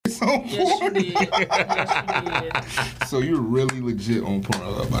was on Yes, you porn. did. Yes, you did. So you're really legit on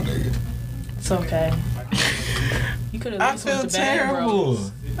Pornhub, my nigga. It's okay. You could have I at least went feel to Bang terrible.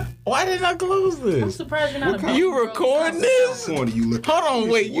 Bros. Why didn't I close I'm this? surprised you're not a Bang You Bros recording this? Which one do you look? Hold on,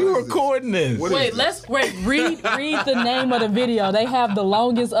 wait. What You is this? recording this? What is Wait, this? read the name of the video. They have the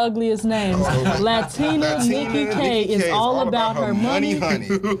longest, ugliest names. Latina Nikki K is all about her money. honey.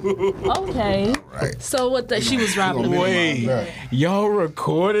 Okay. Right. So what she was robbing gonna them. Wait, Right. y'all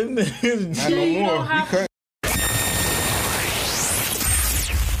recording this? Not no you more. don't have- We cut.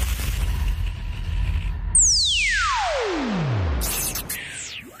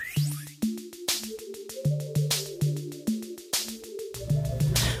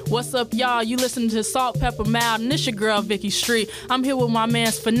 What's up, y'all? You listening to Salt, Pepper, Mild, and it's your girl, Vicky Street. I'm here with my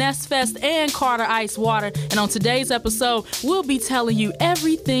mans Finesse Fest and Carter Ice Water. And on today's episode, we'll be telling you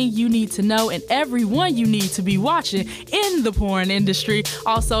everything you need to know and everyone you need to be watching in the porn industry.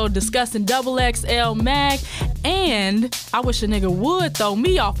 Also discussing XXL Mag. And I wish a nigga would throw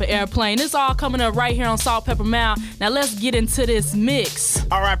me off an airplane. It's all coming up right here on Salt, Pepper, Mild. Now let's get into this mix.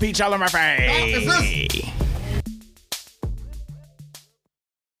 R.I.P. Charlie Murphy.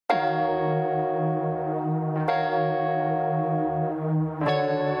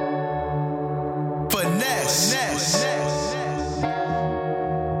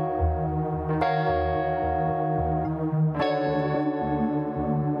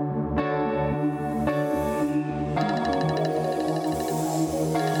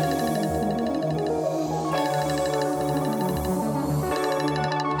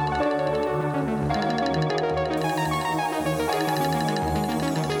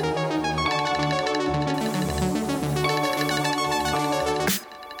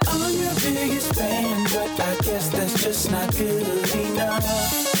 I'm your biggest fan, but I guess that's just not good enough.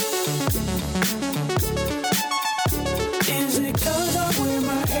 Is it 'cause I wear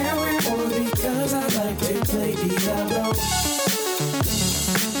my hair red or because I like to play Diablo?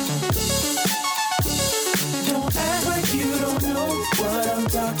 Don't act like you don't know what I'm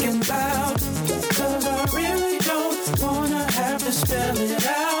talking about, 'cause I really don't wanna have to spell it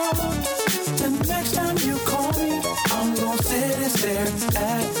out. The next time you call me, I'm gonna sit and stare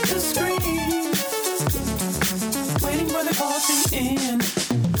at the screen, waiting for the call to end.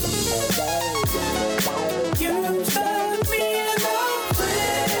 You stuck me in the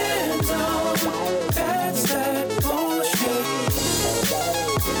friend zone. That's that bullshit.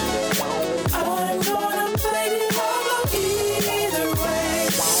 I'm gonna play Diablo either way.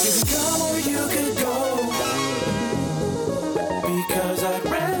 You could come or you could go, because I'd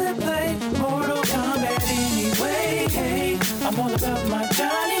rather play Mortal Kombat anyway. Hey, I'm all about my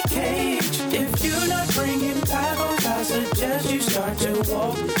Johnny Cage. If you're not bringing tacos, I suggest you start to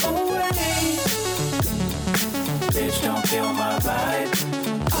walk away. Bitch, don't kill my vibe.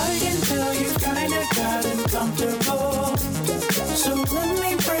 I can tell you kinda gotten comfortable, so let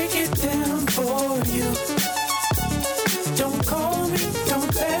me break it down for you. Don't call me,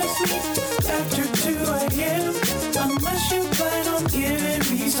 don't text me after 2 a.m. unless you plan on giving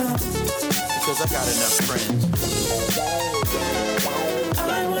me some, Because I got enough friends.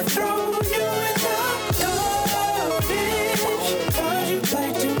 I would throw you in the garbage, 'cause you play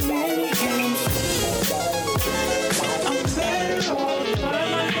too many games. I'm better off by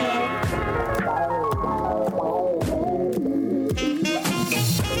myself.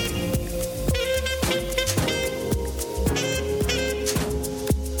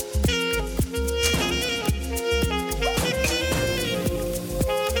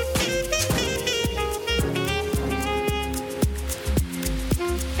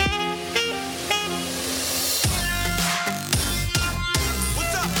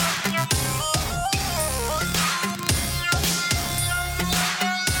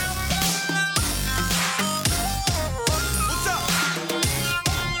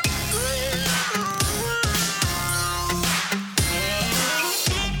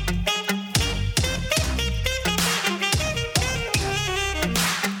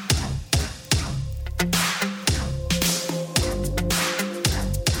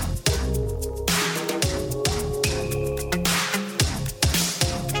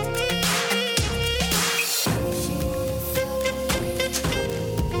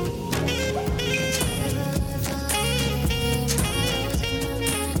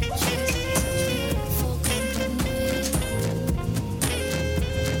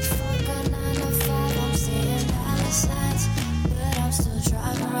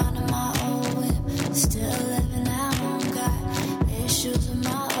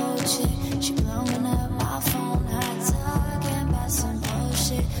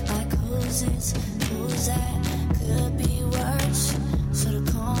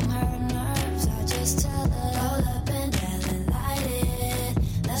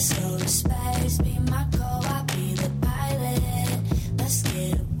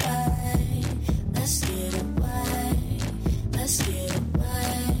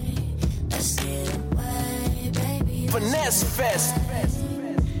 Finesse Fest.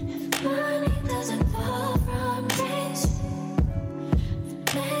 Money doesn't fall from trees.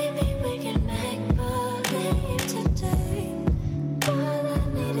 Maybe we can make believe today. All I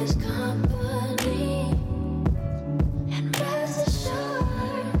need is company. And rest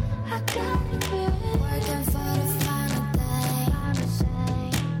assured, I got it good. Working for the final thing.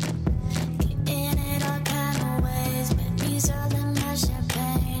 Getting it all kind of ways. But me selling my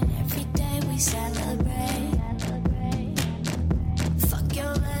champagne. Every day we celebrate. Fuck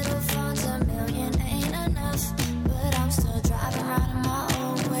your little phones, $1 million ain't enough. But I'm still driving around in my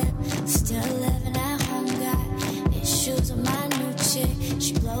old whip. Still living at home, got issues with my new chick.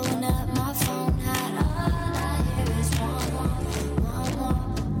 She blowing up my phone hot. All I hear is one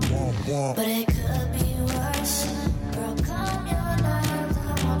more. But it could be worse. Girl, calm your nerves. I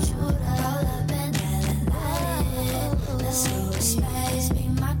want you to roll up and let it. Let's go to space. Be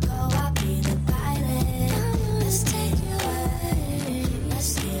my go, I'll be the pilot. Let's take it away.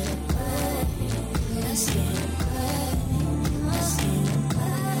 Let's get it good. Let's get it good. Let's get it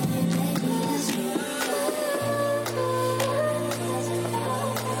good, baby. Let's get it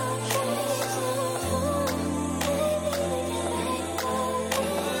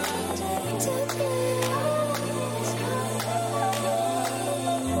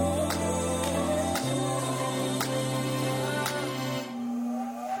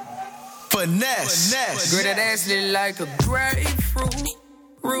Finesse. Girl, that ass lit like a grapefruit,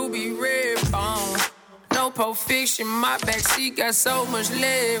 ruby red bone. No Pulp Fiction, my backseat got so much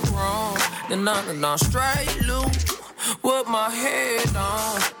leg room. Then I'm straight loose with my head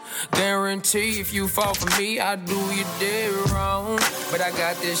on. Guarantee if you fall for me, I do you dead wrong. But I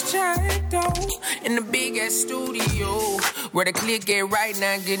got this check though in the big ass studio where the click get right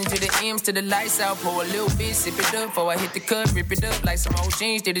now, getting to the M's to the lights out. Pour a little bit, sip it up before I hit the cut, rip it up like some old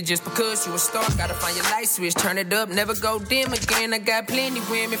jeans. Did it just because you a star? Gotta find your light switch, turn it up, never go dim again. I got plenty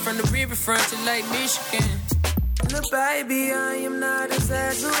women from the riverfront to Lake Michigan. Look, baby, I am not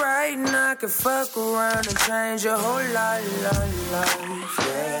exaggerating. I can fuck around and change your whole life,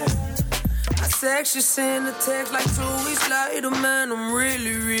 yeah. I text you, send a text like 2 weeks later. Man, I'm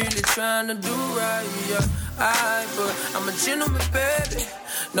really trying to do right, yeah. But I'm a gentleman, baby,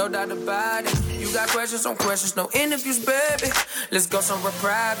 no doubt about it. You got questions on questions, no interviews, baby. Let's go somewhere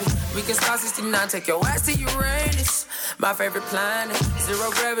private. We can start 69, take your ass to Uranus, my favorite planet. Zero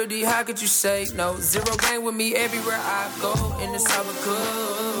gravity, how could you say no? Zero gang with me everywhere I go in the Southern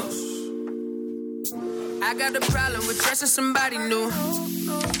Coast. I got a problem with trusting somebody new.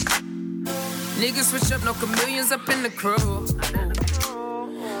 Niggas switch up, no chameleons up in the crew.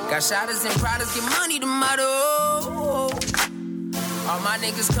 Got shotters and prouders, get money to motto. All my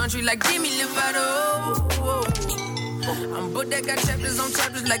niggas country like Demi Lovato. I'm booked that got chapters on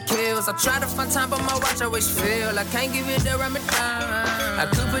chapters like kills. I try to find time, but my watch always fail. I can't give it the Ramadan. I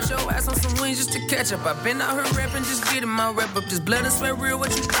could put your ass on some wings just to catch up. I've been out here rapping, just getting my rep up. This blood and sweat real,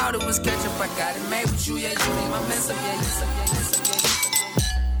 what you thought it was ketchup. I got it made with you, yeah, you made my mess up, yeah, yes, yeah, yes, yeah.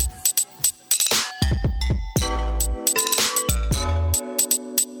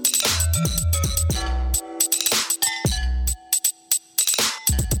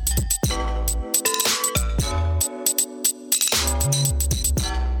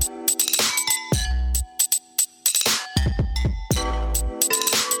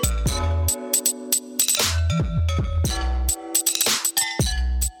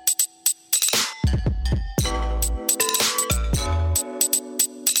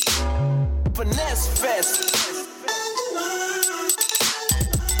 Finesse Fest.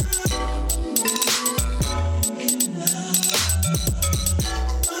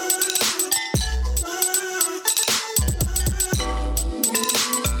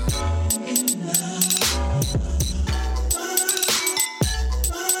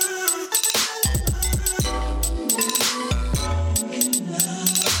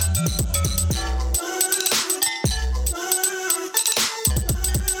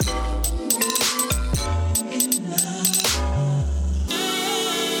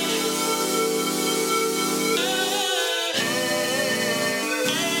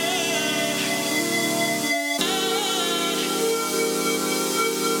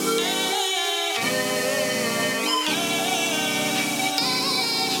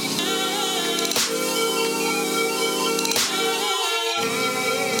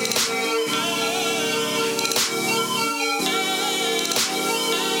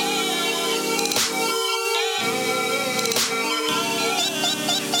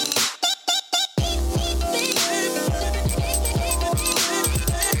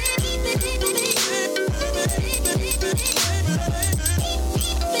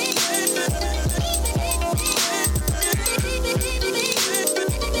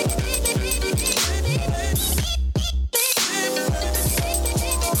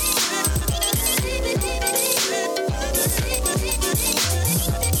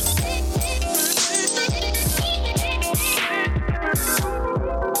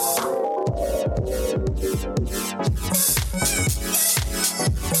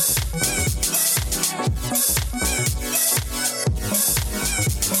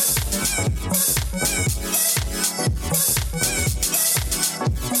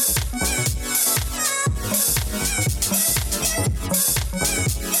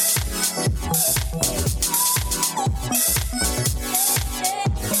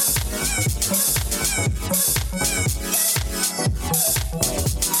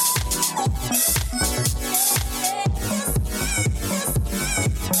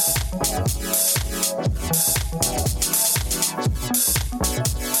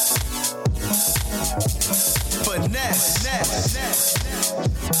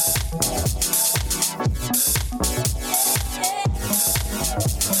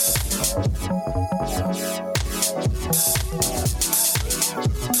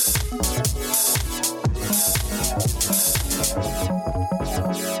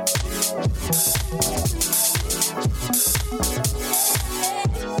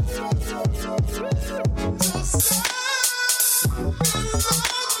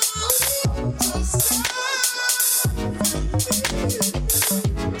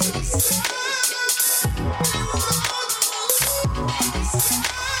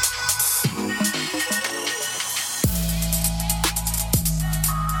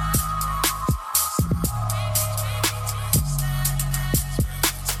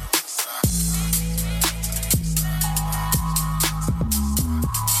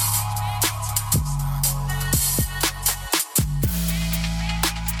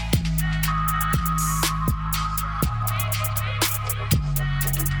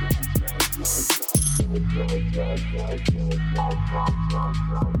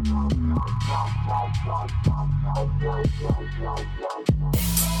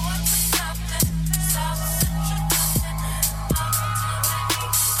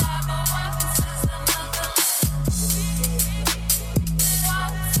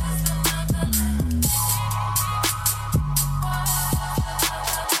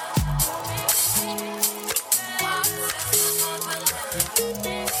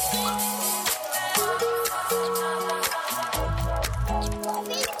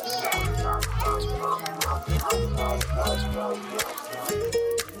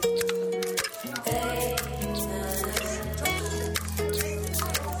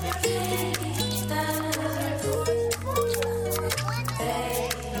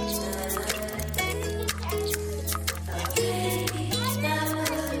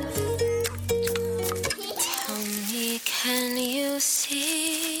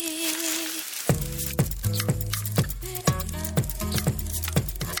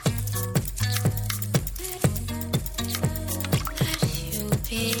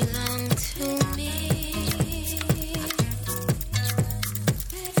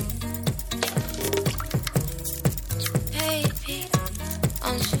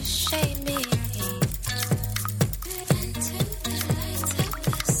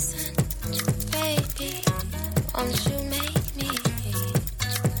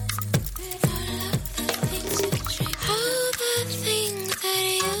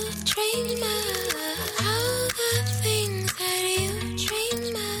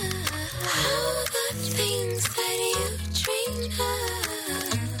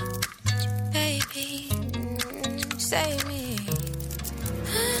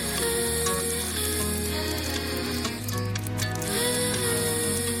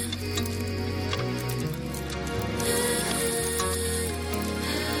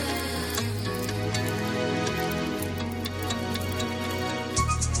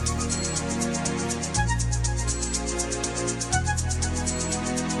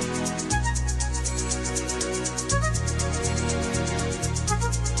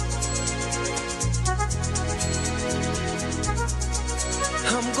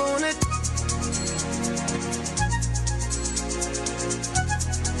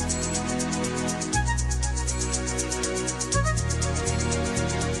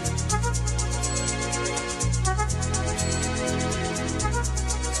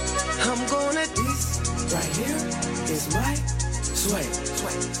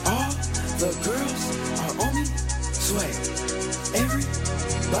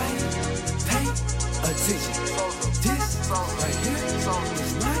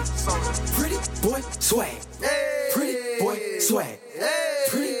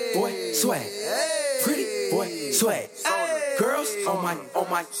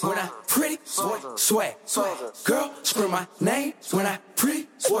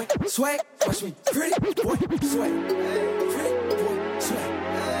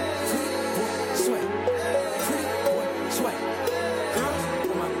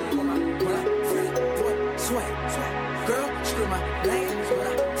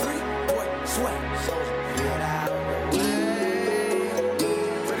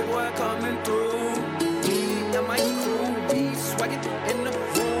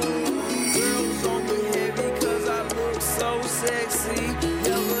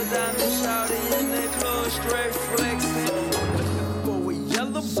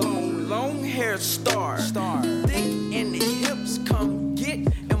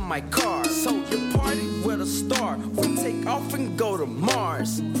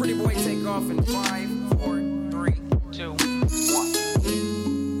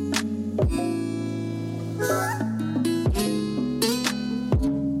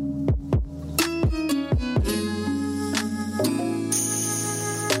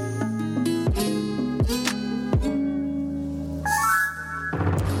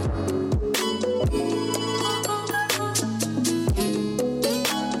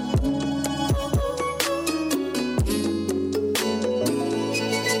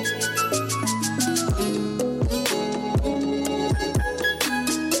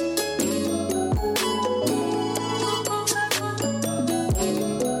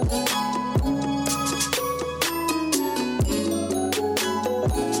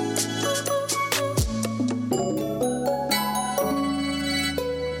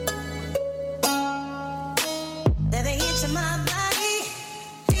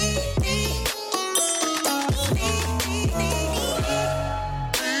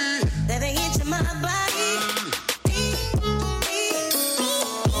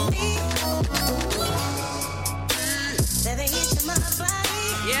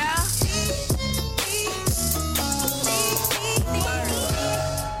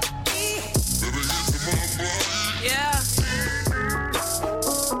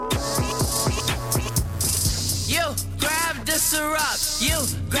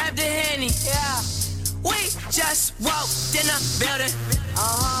 grab the Henny. Yeah. We just walked in the building.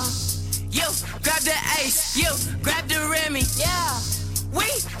 You grab the Ace, you grab the Remy. Yeah. We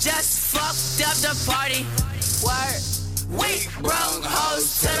just fucked up the party. Word. We brought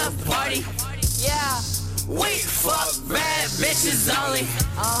hoes to the party. Yeah. We fuck bad bitches only.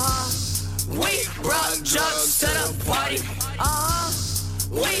 We brought drugs to the party.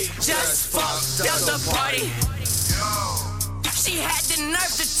 We just fucked up the party. She had the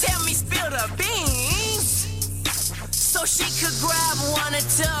nerve to tell me spill the beans, so she could grab one or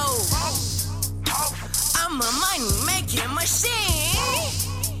two. I'm a money-making machine.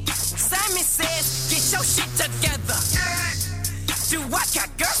 Simon says, get your shit together. Do I got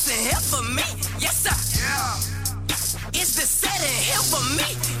girls in here for me? Yes, sir. Is the set in here for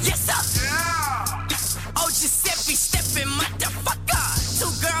me? Yes, sir. Oh, Giuseppe stepping motherfucker. 2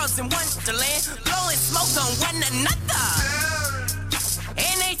 girls in Wonderland, blowing smoke on one another.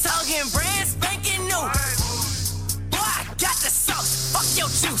 And they talking brand spanking new. Boy, I got the sauce, fuck your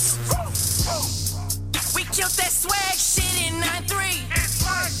juice. We killed that swag shit in 9-3.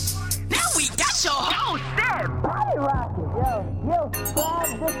 Now we got your whole set. Body rockin', yo, grab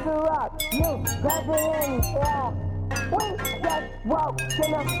this to rock. You grab the Henny, yeah. We just walked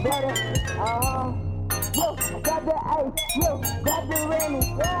in the building. You grab the Ace, you grab the Remy,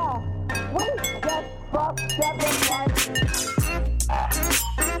 yeah. We just fucked up the party.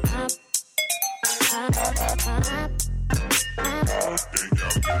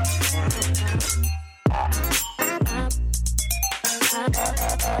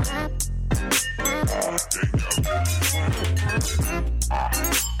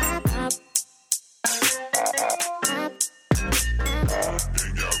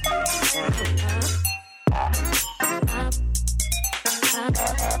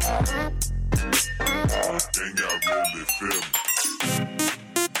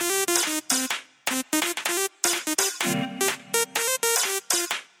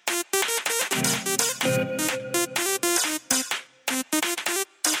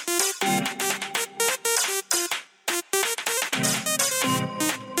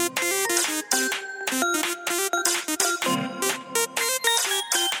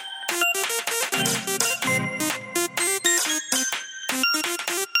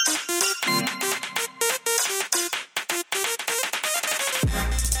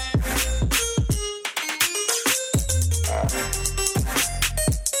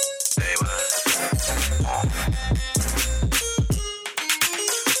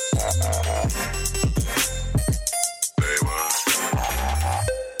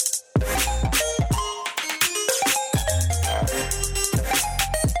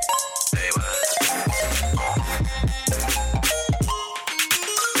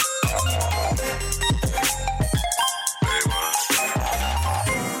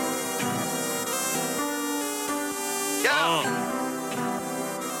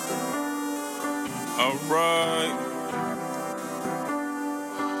 Alright.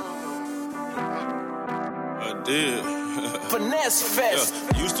 I did. Finesse Fest.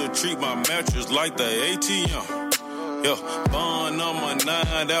 Yeah, used to treat my mattress like the ATM. Yeah, bun on my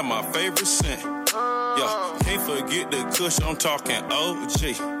 9, that my favorite scent. Yeah, can't forget the kush, I'm talking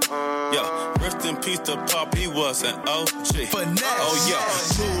OG. Yeah, rest in peace to Pop, he was an OG. Finesse. Oh yeah,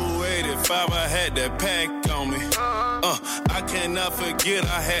 285, I had that pack on me. I cannot forget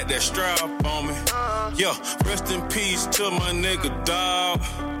I had that strap on me. Yeah, rest in peace to my nigga dog.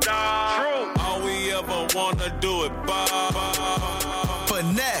 All we ever wanna do it, Bob.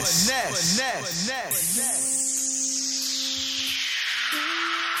 Finesse.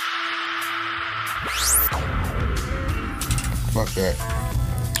 Fuck that.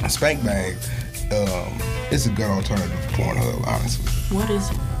 Spank Bang, it's a good alternative to Pornhub, honestly. What is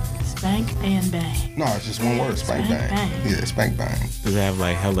it? Spank and bang. No, it's just one word, Spank Spank Bang. Bang. Yeah, Spank Bang. Does it have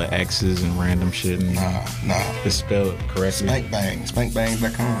like hella X's and random shit? And Nah. it's spelled correctly. Spank Bang.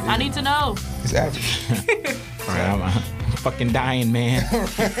 SpankBang.com. I need to know. It's average. All right, I'm fucking dying, man.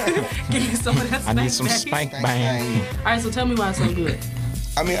 Give me some of that I spank need some bang. spank bang. All right, so tell me why it's so good.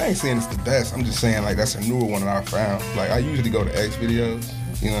 I mean, I ain't saying it's the best. I'm just saying, like, that's a newer one that I found. Like, I usually go to X videos.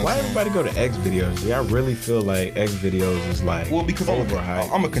 You know what Why I'm saying? everybody go to X videos? Yeah, I really feel like X videos is like Well, because overhyped.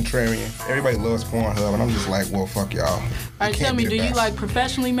 I'm a contrarian. Everybody loves Pornhub, and I'm just like, well, fuck y'all. All right, tell me, do you like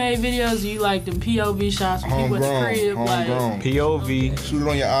professionally made videos? Do you like them POV shots with people at the crib? Homegrown. POV. Shoot it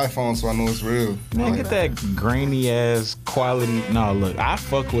on your iPhone so I know it's real. Man, get that grainy ass quality. No, look, I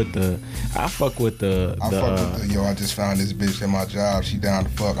fuck with the. I fuck with the, yo, I just found this bitch at my job. She down to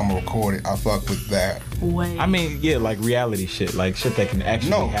fuck. I'm gonna record it. I fuck with that. Wait. I mean, yeah, like reality shit, like shit that can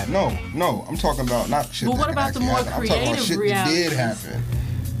actually happen. No. I'm talking about not shit But that what can about the actually more happen. I'm talking about creative shit that reality? did happen.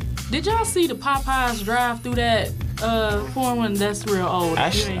 Did y'all see the Popeyes drive through that porn one? That's real old. I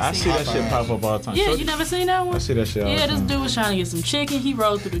see that shit pop up all the time. Yeah, you never seen that one? I see that shit all the time. Yeah, this dude was trying to get some chicken. He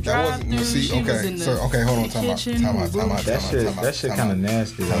rode through the drive-through. Hold on, time out. That shit kind of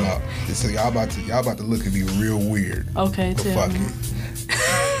nasty. Time out. So y'all about to look at me real weird. Okay, but tell me. It.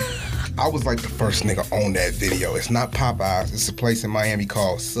 I was like the first nigga on that video. It's not Popeyes. It's a place in Miami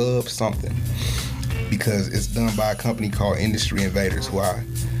called Sub something, because it's done by a company called Industry Invaders, who I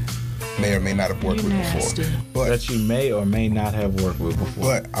may or may not have worked with before. But that you may or may not have worked with before.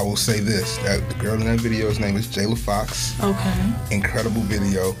 But I will say this, that the girl in that video's name is Jayla Fox. Okay. Incredible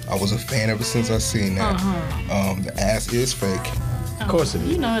video. I was a fan ever since I seen that. The ass is fake. Of course it is.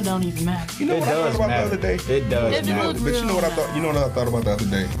 You know it don't even matter. You know what I thought about the other day? It does matter. But you know what I thought? You know what I thought about the other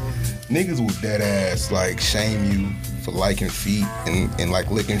day? Niggas will dead ass like shame you for liking feet and like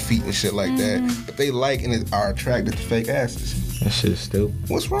licking feet and shit like that. But they like and are attracted to fake asses. That shit's stupid.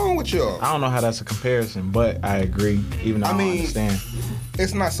 What's wrong with y'all? I don't know how that's a comparison, but I agree. Even though I don't understand.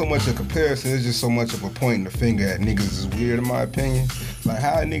 It's not so much a comparison, it's just so much of a pointing the finger at niggas is weird in my opinion. Like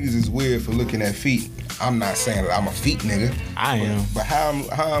how niggas is weird for looking at feet. I'm not saying that I'm a feet nigga. I am. But how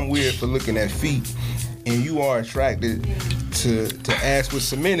I'm weird for looking at feet and you are attracted to ass with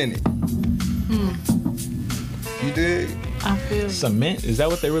cement in it. You dig? I feel cement? Is that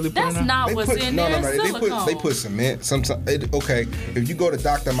what they really put in there? That's not what's in there. Silicone. They put cement. Sometimes, okay, if you go to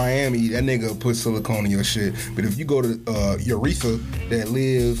Dr. Miami, that nigga will put silicone in your shit. But if you go to Urethra that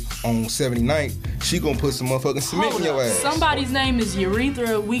live on 79th, she gonna put some motherfucking cement in your ass. Somebody's name is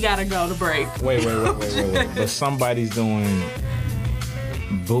Urethra. We gotta go to break. Wait. But somebody's doing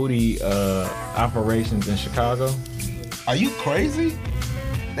booty operations in Chicago? Are you crazy?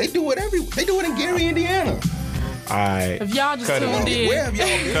 They do it in Gary, Indiana. If y'all just tuned in, where have y'all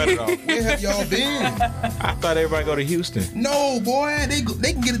been? Cut it off. Where have y'all been? I thought everybody go to Houston. No, boy, they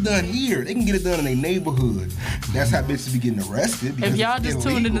can get it done here. They can get it done in their neighborhood. That's how bitches be getting arrested. If y'all just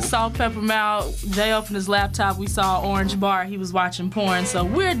tuned into Salt Pepper Mouth, Jay opened his laptop. We saw Orange Bar. He was watching porn. So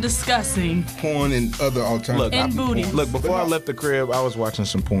we're discussing porn and other alternatives. And booty. Look, before I left the crib, I was watching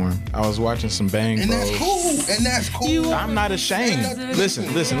some porn. I was watching some Bang Bros. And that's cool. I'm not ashamed.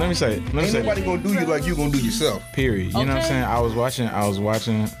 Listen. Let me say. Ain't nobody gonna do you like you gonna do yourself. Period. You know what I'm saying? I was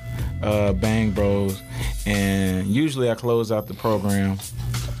watching Bang Bros, and usually I close out the program,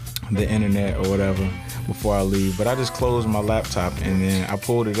 the internet or whatever, before I leave. But I just closed my laptop and then I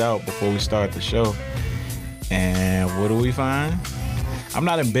pulled it out before we start the show. And what do we find? I'm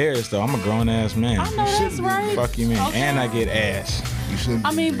not embarrassed though. I'm a grown ass man. I know that's right. Fuck you, man. Okay. And I get ass.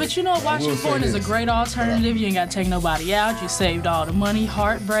 But you know, watching porn is a great alternative. You ain't got to take nobody out. You saved all the money,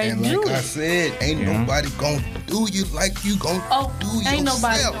 heartbreak. And like I said, ain't nobody gonna do you like you gonna do yourself. Ain't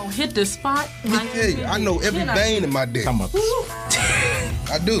nobody gonna hit the spot. Let me tell you, I know every vein in my dick.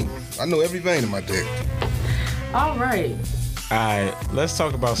 I do. I know every vein in my dick. All right. All right, let's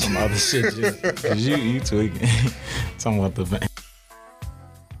talk about some other shit. Cause you tweaking. Talking about the vein.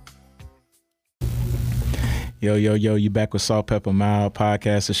 Yo, you back with Salt Pepper Mild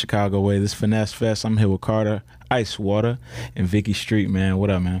Podcast of Chicago Way. This Finesse Fest. I'm here with Carter, Ice Water, and Vicky Street, man. What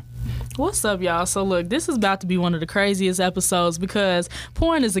up, man? What's up, y'all? So look, this is about to be one of the craziest episodes because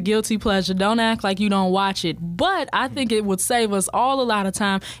porn is a guilty pleasure. Don't act like you don't watch it. But I think it would save us all a lot of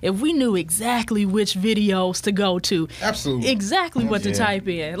time if we knew exactly which videos to go to. Absolutely. Exactly what to type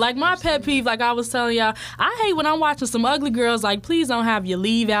in. Like my pet peeve, like I was telling y'all, I hate when I'm watching some ugly girls, like please don't have your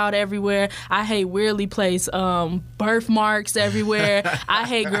leave out everywhere. I hate weirdly placed birthmarks everywhere. I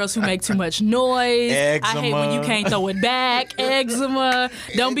hate girls who make too much noise. Eczema. I hate when you can't throw it back. Eczema.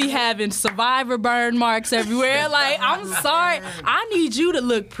 Don't be having survivor burn marks everywhere. Like, I'm sorry. I need you to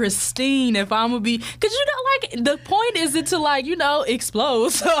look pristine if I'm gonna be, cause you know, like the point isn't to like, you know, explode.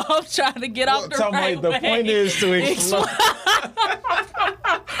 So I'm trying to get off the right way. The point is to explode.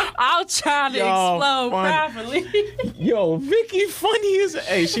 I'm trying to explode properly. Yo, Vicky funny as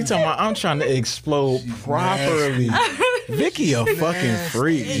hey, she talking about I'm trying to explode properly. Vicky a fucking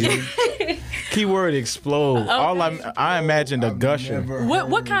freak, dude. Keyword explode. Okay. All I imagined a gusher.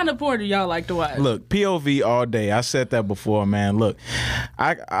 What kind of porn do y'all like to watch? Look, POV all day. I said that before, man. Look,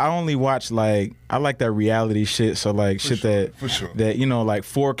 I only watch like I like that reality shit. So like shit that you know like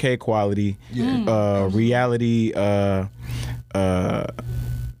 4K quality, reality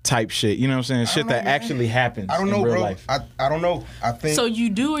type shit. You know what I'm saying? Shit that actually happens. I don't know, in real bro. life. I don't know. I think so. You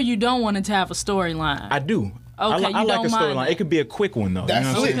do or you don't want it to have a storyline? I do. Okay, I like a storyline. It could be a quick one though. That's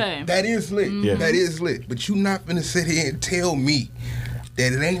you know lit. Okay. That is lit. Yeah. That is lit. But you not gonna sit here and tell me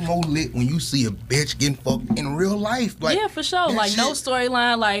that it ain't more lit when you see a bitch getting fucked in real life. Like, yeah, for sure. that Like, no shit-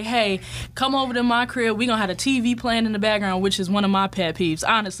 storyline. Like, hey, come over to my crib. We gonna have a TV playing in the background, which is one of my pet peeves,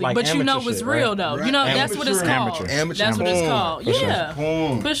 honestly. Like but you know amateur it's shit, real right? though. Right. You know that's what it's Amateur. called. Amateur That's what it's porn. called. For sure. Yeah,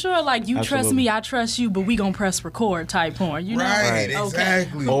 Porn. for sure. Like, you trust Absolutely. me, I trust you, but we gonna press record type porn. You know, Right, Okay.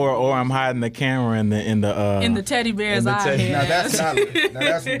 exactly. Or I'm hiding the camera in the teddy bear's in the eye teddy- Now head. that's not lit. Now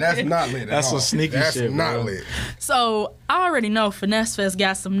that's not lit. At That's some all. sneaky that's shit, not bro. lit. So I already know Finesse Fest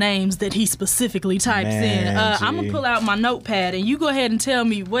got some names that he specifically types in. Man, I'm G. gonna pull out my notepad and you go ahead and tell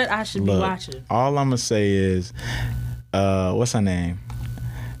me what I should be Look, watching. all I'm gonna say is, what's her name?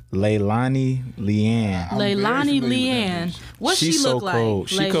 Leilani Leanne. I'm very Leilani familiar with that Leanne. bitch. What she She's look so like? cold.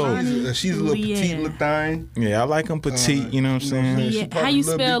 She cold. Leilani She's a little petite Leanne. little thing. Yeah, I like them petite. You know what I'm saying? she Leanne. probably How you a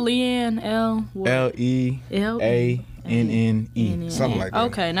little spell bit- Leanne? L what? LEANNE. Something like that.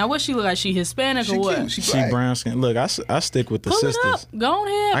 Okay, now what she look like? She Hispanic She or what? cute. She She black. brown skin. Look, I stick with the Pull sisters. it up. Go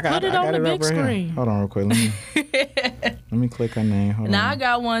ahead. Put it on the big up right here. screen. Hold on real quick. Let me click her name. Hold Now on. I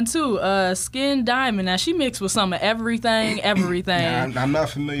got one too. Skin Diamond. Now she mixed with some of everything. Nah, I'm not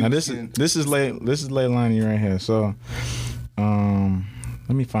familiar Now with this is Leilani right here. So,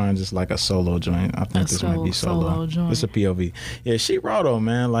 let me find just like a solo joint. I think A this might be solo. solo joint. It's a POV. Yeah, she raw though,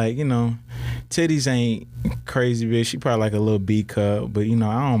 man. Like, you know, titties ain't crazy big. She probably like a little B cup, but you know,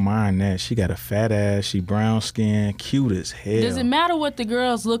 I don't mind that. She got a fat ass. She brown skin, cute as hell. Does it matter what the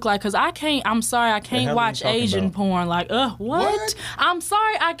girls look like? Because I'm sorry, I can't hell are watch you talking Asian about? porn. Like, what? What? I'm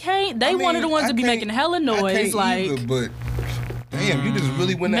sorry, I can't. They one of the ones I to be can't- making hella I noise. can't Like, either, but damn, you just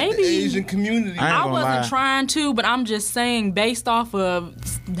really went at the Maybe- Asian community. I ain't I gonna wasn't lie. trying to, but I'm just saying based off of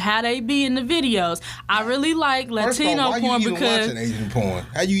how they be in the videos. I really like First Latino of all, why porn you even because watching Asian porn?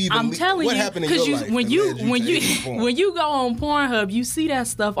 How you even? I'm telling what you, happened in your life when that you led when to you Asian porn? when you go on Pornhub, you see that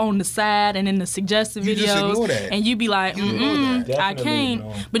stuff on the side and in the suggested You just videos, ignore that. and you be like, You ignore that. I Definitely can't.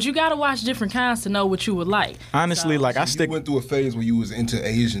 ignore. But you gotta watch different kinds to know what you would like. Honestly, like I you stick. went through a phase where you was into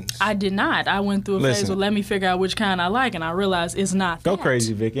Asians. I did not. I went through a phase Listen. where let me figure out which kind I like, and I realized it's not. Go that.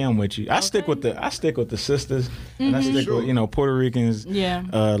 crazy, Vicky. I'm with you. I stick with the sisters, and I stick Sure. with Puerto Ricans, Yeah.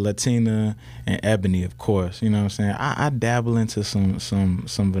 Latina, and Ebony, of course. You know what I'm saying? I dabble into some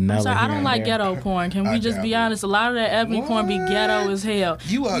vanilla. So I here don't and like there. ghetto porn. Can we I just be dabble. honest? A lot of that ebony porn be ghetto as hell.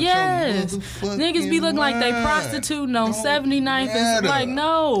 You out your yes. motherfucking Niggas be looking like they mind. prostituting on Don't 79th and matter. like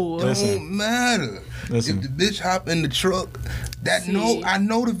no. Don't matter. Listen. If the bitch hop in the truck, I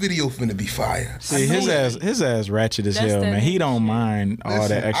know the video finna be fire. See, his ass ratchet as That's hell, that man. He nigga don't shit. mind all Listen,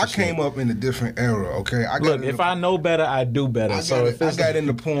 that extra I came shit. up in a different era, okay? I got Look, into- if I know better, I do better. I So if I it's got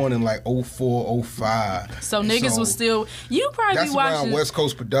into porn in like 04, 05. So niggas was still. You probably That's be around watching. West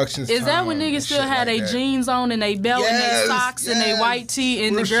Coast Productions. Is that when time niggas and still shit had like their that. jeans on and they belt and Yes, they socks and they yes, white tee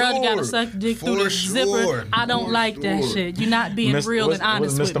and the for girl gotta sure, suck dick through for the zipper? sure, I don't for like that sure. shit. You're not being real and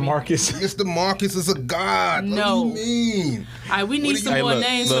honest Mr. with me. Marcus. Mr. Marcus is a god. No. What do you mean? All right, we need What do some you- more Hey, look,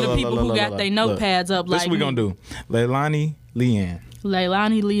 names for the people who got their notepads up like This what we gonna do. Leilani Leanne.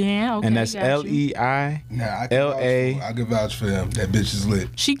 Leilani Leanne. Okay, And that's got you. LEI. Nah, I can L.A. vouch for- I can vouch for him. That bitch is lit.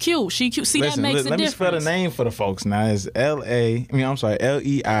 She cute. She cute. See, Listen, that makes let a me spell the difference. name for the folks now. It's LEI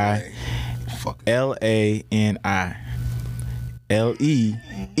Fuck. LANI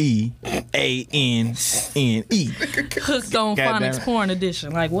LEEANNE. Hooked on Goddamn Phonics it. Porn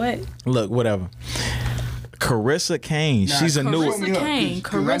Edition. Like what? Look, whatever. Carissa Kane. Nah, She's a new Show Carissa me her, Kane.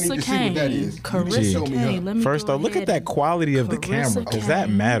 'cause I need Carissa to see what that is. Kane. You need to show Carissa me her. Kane. Let me First go off, look at ahead that and- quality of the camera, because that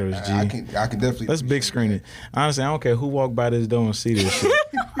Kane. matters, G. I can definitely. Let's big screen it. Honestly, I don't care who walk by this door and see this shit.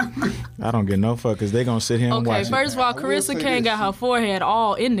 I don't give no fuck, because they gonna sit here and Okay, watch first it. of all, I will Carissa say Kane this, got her forehead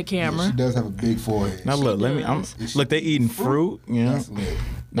all in the She camera. does have a big forehead. Now look, look, they eating fruit, you know. That's lit.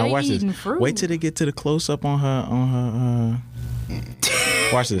 Now They watch this. eating fruit. Wait till they get to the close up on her.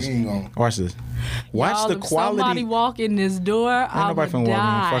 Watch this. We ain't gonna- Watch this. Watch Y'all, the if somebody quality. walk in this door, Ain't I nobody would finna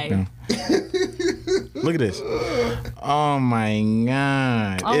walk in. Fuck die. them. Look at this. Oh my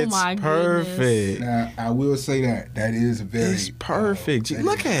god. Oh it's my perfect. Now, I will say that is very. It's perfect. Gee,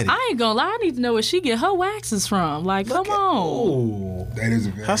 look at it. I ain't gonna lie. I need to know where she get her waxes from. Like, come on. Oh. That is a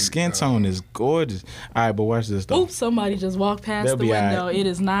very. Her skin tone is gorgeous. All right, but watch this though. Oops, somebody just walked past They'll the be window. alright. It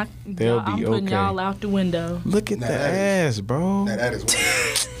is not. They'll I'm be putting okay. y'all out the window. Look at Now the that ass, bro. Now, that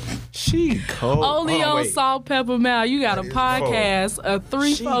is. She cold. Only Hold on, on wait. Salt Pepper Mouth. You got a That is podcast, of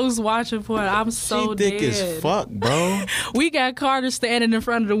three She- folks watching for it. I'm so She thick dead. as fuck, bro. We got Carter standing in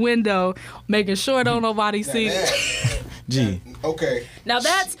front of the window, making sure don't nobody see it. Gee. Okay. Now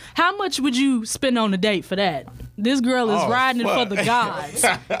that's how much would you spend on a date for that? This girl is Oh, riding it for fuck. the gods.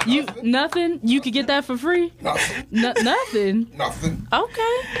 You nothing? You could get that for free? Nothing. Nothing. Nothing.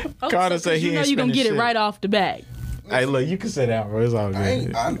 Okay. Carter said he you know ain't you gonna spending get it shit. right off the bat. Hey, look, you can sit down, bro. It's all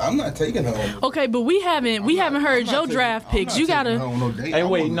good. I'm not taking her home. Okay, but we haven't heard your draft picks. You gotta. Hey,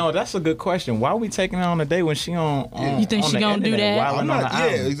 wait, no, that's a good question. Why are we taking her on a date when she on You think she the gonna do internet, that? wilding I'm on not. the Yeah,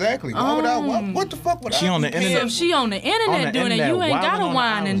 island? exactly. Why would I? What the fuck would I? She on the be paying- internet. If she on the internet On the doing it, internet, you ain't wilding gotta on the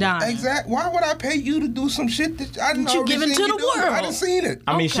wine and island. dine. Exactly. Why would I pay you to do some shit that I didn't That you already giving seen to you the do? I world. done seen it.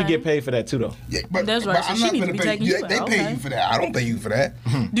 I mean, she Okay. get paid for that too, though. Yeah, but, That's right, but so I'm she not need to gonna be pay taking you. you They out. pay Okay. you for that. I don't pay you for that.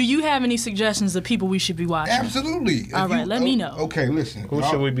 Do you have any suggestions of people we should be watching? Absolutely. All right, let me know. Okay, listen. Who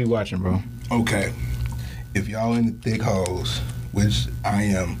should we be watching, bro? Okay. If y'all into thick hoes, which I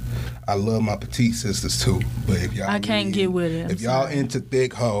am, I love my petite sisters too. But if y'all I can't get with it. I'm If y'all sorry. into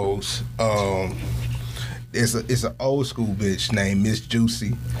thick hoes, it's an old school bitch named Miss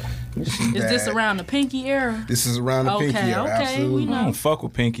Juicy. Is this around the Pinky era? This is around the pinky era. Okay, Absolutely. we I know. don't fuck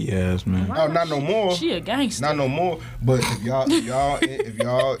with pinky ass, man. Oh, not no more. She a gangster. Not no more. But if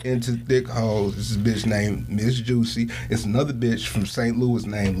y'all into thick hoes, this is a bitch named Miss Juicy. It's another bitch from St. Louis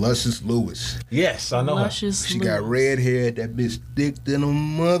named Luscious Lewis. Yes, I know her. Luscious She got Lewis. red hair. That bitch thick than a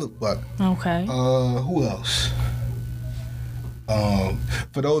motherfucker. Okay. Who else?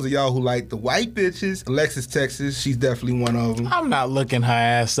 For those of y'all who like the white bitches, Alexis Texas, she's definitely one of them. I'm not looking her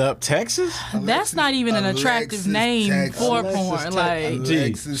ass up. Texas? That's not even an attractive name for porn. Like,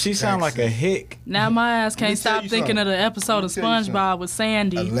 Gee, she sound like a hick. now my ass me can't tell stop you thinking something. of the episode of Let me tell you SpongeBob with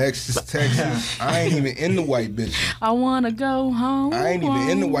Sandy. Alexis Texas. I ain't even in the white bitches. I wanna go home. I ain't even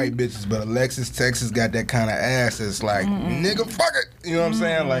in the white bitches, but Alexis Texas got that kind of ass that's like, nigga, fuck it. You know what I'm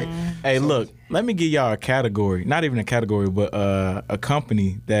saying? Like, Hey, look, let me give y'all a category. Not even a category, but a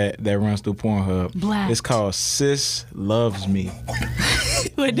company that runs through Pornhub. Black. It's called Sis Loves Me.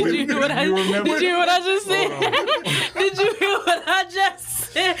 Wait, did you hear what I just said? Did you hear what I just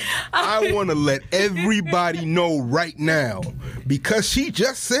said? I want to let everybody know right now, because she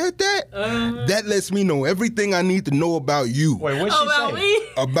just said that, that lets me know everything I need to know about you. Wait, what'd she About say? me?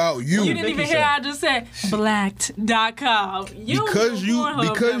 About you. You didn't even hear I just said blacked.com. You Because you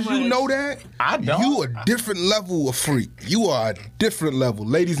know that, I don't. you a different level of freak. You are a different level.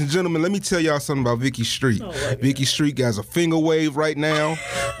 Ladies and gentlemen, let me tell y'all something about Vicky Street. Vicky Street has a finger wave right now.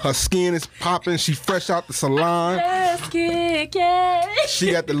 Her skin is popping. She fresh out the salon. Let's get cash.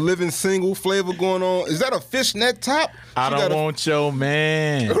 She got the living single flavor going on. Is that a fishnet top? I She don't got a- want your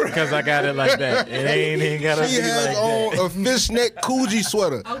man because I got it like that. It ain't gotta She be has like on that. a fishnet Coogee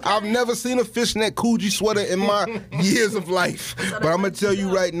sweater. I've never seen a fishnet Coogee sweater in my years of life. But I'm going to tell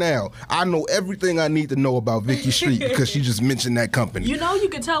you right now, I know everything I need to know about Vicky Street because she just mentioned that company. You know, you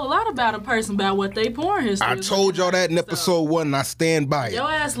can tell a lot about a person about what they porn history I is told y'all looking that in like, so. episode 1 and I stand by it. Your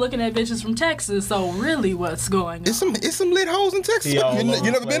ass looking at bitches from Texas, so really what's going on? It's some lit hoes in Texas. He all You over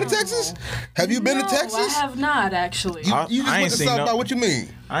never the been to Texas? Have you been no, to Texas? I have not actually. You I just ain't went to seen South no- by. What you mean?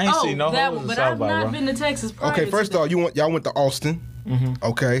 I ain't seen no that hoes one, in but South I've by, not bro. been to Texas prior Okay, to first that. off, y'all went to Austin.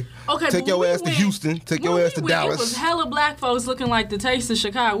 Okay. Okay, Take but your when we ass to went- Houston. Take when your we ass to went, It was Dallas. hella black folks looking like the taste of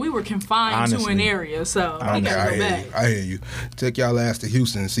Chicago. We were confined to an Honestly. area, so we Okay, gotta go back. I hear you. Take y'all ass to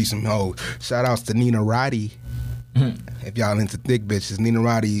Houston and see some hoes. Shout outs to Nina Roddy. If y'all into thick bitches, Nina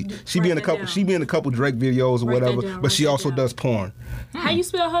Roddy, she be in a Write that couple. down. She be in a couple Drake videos or Write that whatever, down, but she write that also down. does porn. How you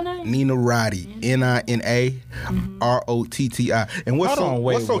spell her name? Nina Roddy, Nina Rotti. And what's Hold on,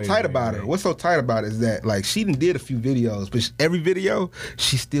 wait, what's so wait, tight wait, about her? wait. What's so tight about it is that like she done did a few videos, but every video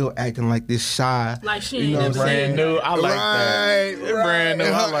she's still acting like this shy. Like she You ain't know never what I'm seen Brand it. new. I like Right, that. Brand new.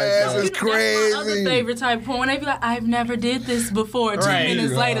 right. I Her like ass that. is That's my other crazy. favorite type of porn. When they be like, I've never did this before. 2 Right.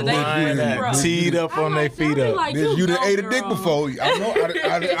 minutes later, they Line bro. that teed up I'm on their like, feet they be up. like, Bitch, you done go, ate a dick girl. before. I know.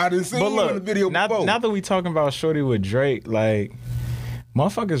 I didn't see But you in the look, video now before. that we talking about Shorty with Drake, like,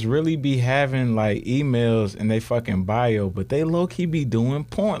 motherfuckers really be having like emails in they fucking bio, but they low key be doing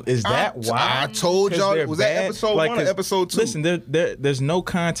porn. Is that why? I told 'Cause y'all. they're Was that bad? episode Like, 1 or 'cause episode 2? Listen, there's no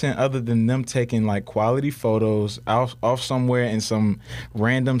content other than them taking like quality photos off somewhere in some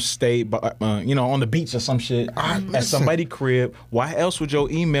random state, on the beach or some shit at listen. somebody's crib. Why else would your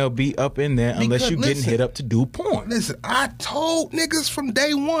email be up in there unless Because, you getting listen. hit up to do porn? Listen, I told niggas from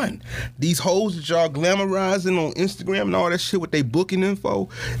day one, these hoes that y'all glamorizing on Instagram and all that shit with they booking info,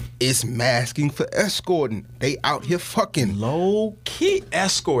 it's masking for escorting. They out here fucking. Low key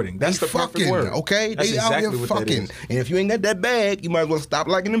escorting. That's the perfect fucking, word. okay? That's They exactly out here what that fucking. is. And if you ain't got that bag, you might as well stop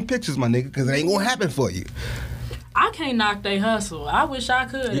liking them pictures, my nigga, because it ain't gonna happen for you. I can't knock they hustle. I wish I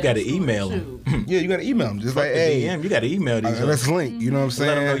could. You gotta actually. email 'em. Shoot. Yeah, you gotta email them. Just Fuck like, the hey, DM. You got to email these. let's link. You know what I'm saying?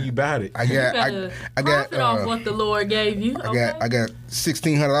 Let them know you about it. I You got, better I got, profit off what the Lord gave you. I got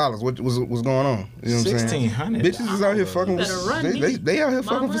 $1,600. What's going on? You know what I'm saying? $1,600? Bitches is out here fucking. better run me. They out here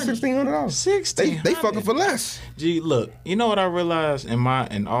My fucking for money. $1,600. They fucking for less. Gee, look, you know what I realized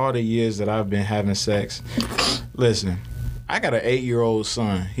in all the years that I've been having sex? Listen, I got an 8-year-old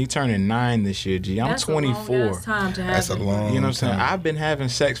son. He turning 9 this year, G. I'm That's 24. A long ass time to have That's a it. long You know what I'm saying? time. I've been having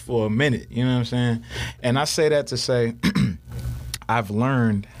sex for a minute. You know what I'm saying? And I say that to say, I've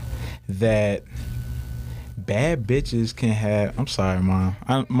learned that bad bitches can have. I'm sorry, Mom.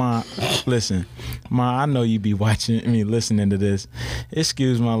 Listen, Mom. I know you be listening to this.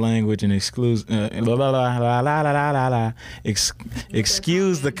 Excuse my language and excuse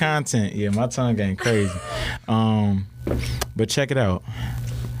excuse the content. Yeah, my tongue ain't crazy. But check it out.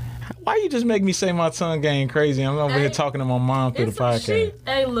 Why you just make me say my tongue ain't crazy? I'm over here talking to my mom through the podcast.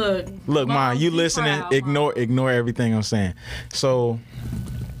 Hey, look, Mom, you be listening? proud, Ignore everything I'm saying. So,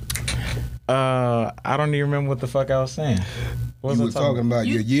 I don't even remember what the fuck I was saying. What You I were talking about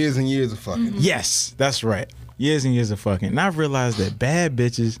your years and years of fucking. Yes, that's right. Years and years of fucking. And I've realized that bad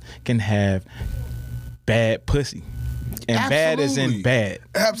bitches can have bad pussy. And bad is in Absolutely. bad.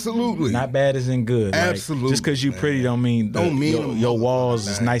 Absolutely. Not bad as in good. Like, Absolutely, just because you pretty don't mean, your walls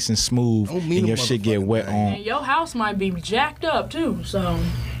is nice and smooth Don't mean and a your shit get motherfucking wet thing. on. And your house might be jacked up too, so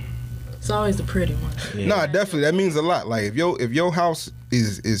it's always the pretty one. Yeah. Nah, definitely. That means a lot. Like if your house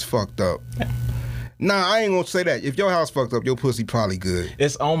is fucked up. Nah, I ain't gonna say that. If your house fucked up, your pussy probably good.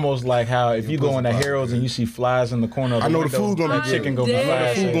 It's almost like how if you go pussy into probably Harold's good. and you see flies in the corner of the I know the window, food gonna that be chicken good. gonna be I'm fly.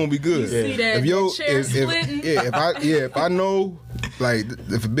 dead. Food gonna be good. See that chair splitting? If I know, like,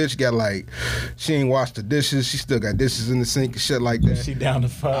 if a bitch got like, she ain't washed the dishes, she still got dishes in the sink and shit like that. She down to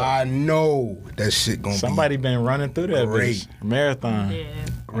fuck. I know that shit gonna Somebody been running through that Great. bitch. Marathon. Yeah. be my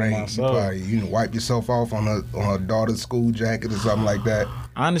great. You soul. probably wipe yourself off on her daughter's school jacket or something like that.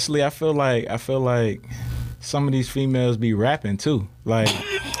 Honestly, I feel like some of these females be rapping too. Like,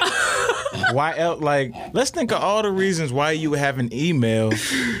 why else? Like, let's think of all the reasons why you would have an email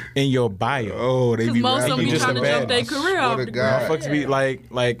in your bio. Oh, they Because be most of them rapping be just trying a to jump bad their one. career Swear off to the God. ground. Motherfuckers be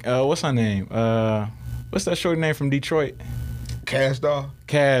like, what's her name? What's that short name from Detroit? Cash Doll.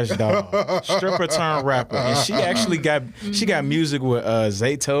 Cash Doll, stripper turned rapper, and she actually got music with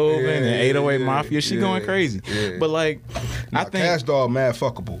Zaytoven and 808 Mafia. She going crazy, but like, I think Cash Doll mad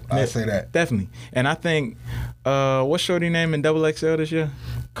fuckable. I say that. definitely, and I think what's shorty name in XXL this year?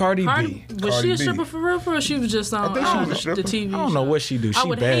 Cardi B. Was Cardi she a B. stripper for real? Or she was just on think she was a the stripper. TV I don't know show? what she do. She I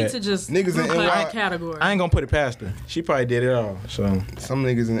would bad. hate to just Niggas in put her in NY that category. I ain't gonna put it past her. She probably did it all. So Some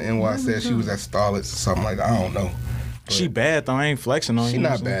niggas in the NY said she was at Starlets or something like that. I don't know. she bad though. I ain't flexing on She you.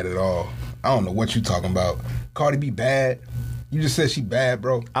 not bad at all. I don't know what you talking about. Cardi B bad. You just said she bad,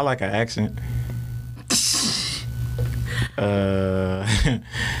 bro. I like her accent.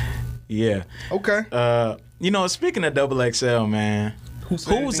 Yeah. Okay. Speaking of XXL, man. Who's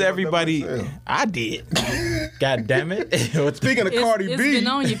anything Who's about everybody? XXL? I did. God damn it. Speaking of Cardi It's B. been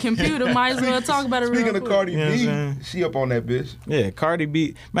on your computer. Might as well talk about it real Speaking of quick. Cardi You know what I'm B, saying? she up on that bitch. Yeah, Cardi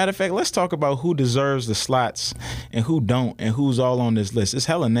B. Matter of fact, let's talk about who deserves the slots and who don't, and who's all on this list. It's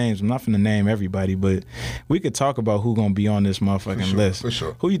hella names. I'm not finna name everybody, but we could talk about who gonna be on this motherfucking list. for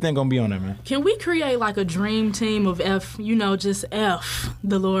sure. Who you think gonna be on there, man? Can we create like a dream team of F? Just F.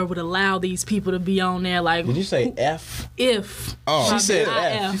 The Lord would allow these people to be on there. Like, Did you say F? if Oh, My She said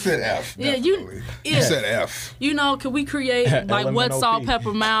bad, F. She said F. Yeah, you- definitely. yeah. She said F. Can we create like what LMNOP. Salt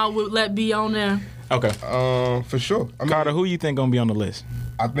Pepper Mile would let be on there? Okay. For sure. I mean, Carter, who you think gonna be on the list?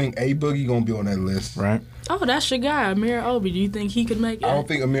 I think A Boogie gonna be on that list. Right? Oh, that's your guy, Amir Obi. Do you think he could make it? I don't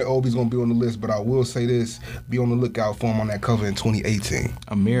think Amir Obi's gonna be on the list, but I will say this: be on the lookout for him on that cover in 2018.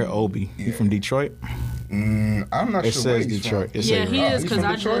 Amir Obi. He from Detroit? I'm not It sure. says where he's Detroit. From. It Yeah, says he right. is he's because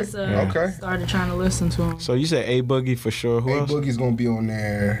from I Detroit? just Okay. started trying to listen to him. So you said A Boogie for sure. Who A else? Boogie's gonna be on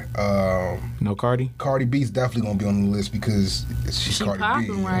there. No Cardi? Cardi B's definitely gonna be on the list because she's She Cardi B.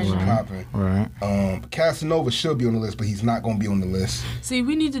 popping right She's now. popping. Right. Casanova should be on the list, but he's not gonna be on the list. See,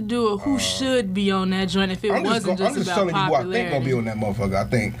 we need to do a who should be on that joint if it I'm wasn't just just telling about you who I think gonna popularity. be on that motherfucker. I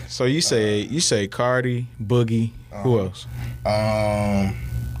think. So you say Cardi, Boogie, who else?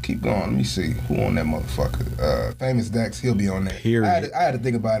 Keep going. Let me see who on that motherfucker. Famous Dex, he'll be on there. Period. I had to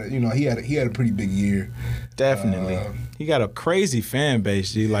think about it. He had a pretty big year. Definitely. He got a crazy fan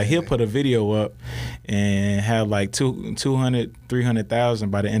base, G. Like, he'll put a video up and have like 200, 300,000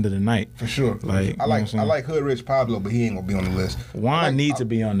 by the end of the night. For sure. Like, you know what I'm I saying? like Hood Rich Pablo, but he ain't gonna be on the list. Juan needs to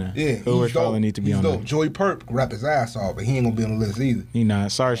be on there. Yeah, Who he's dope. probably need to be He's on dope. there. Joey Perk rap his ass off, but he ain't gonna be on the list either. He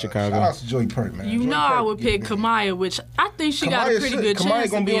not. Sorry, Shout Chicago. out to Joey Perk, man. You Joey know I Perk, would pick Kamaya, which I think she got a pretty good Kamaya chance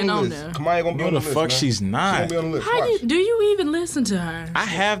of gonna be being on on the list. there. Kamaya gonna be No, on the the list. fuck man. she's not. She gonna be on the list. How Watch. do you even listen to her? I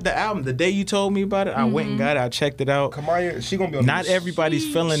have the album. The day you told me about it, I went and got about it. I checked it out. Kamaya, she gonna be on Not the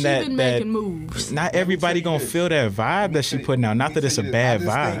everybody's feeling she that. been making moves. Not everybody gonna feel that vibe that she putting out. Not that it's a bad I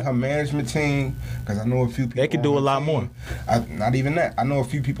just think her vibe. management team, because I know a few people. They could do on a her lot team. more. Not even that. I know a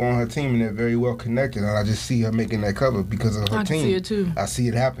few people on her team, and they're very well connected. And I just see her making that cover because of her I can team. see it too. I see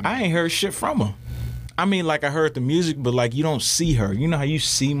it happen. I ain't heard shit from her. I mean, like, I heard the music, but, like, you don't see her. You know how you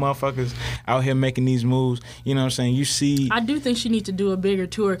see motherfuckers out here making these moves? You know what I'm saying? You see... I do think she needs to do a bigger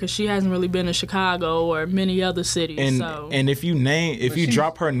tour because she hasn't really been in Chicago or many other cities. And if you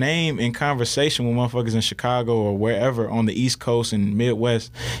drop her name in conversation with motherfuckers in Chicago or wherever on the East Coast and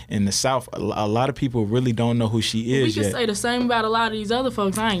Midwest and the South, a lot of people really don't know who she we is can yet. say the same about a lot of these other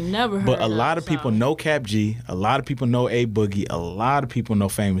folks. I ain't never heard. But a lot of people know Cap G. A lot of people know A Boogie. A lot of people know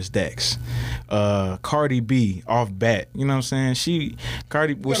Famous Dex. Cardi B off bat. You know what I'm saying?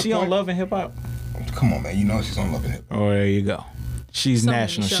 Was she on Love and Hip Hop? Come on, man. You know she's on Love and Hip Hop. Oh, there you go. She's So many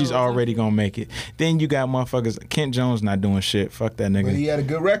national. shows, She's already gonna make it. Then you got motherfuckers. Kent Jones not doing shit. Fuck that nigga. But he had a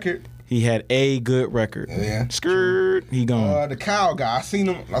good record. He had a good record. Yeah. Skirt. He gone. The Kyle guy. I seen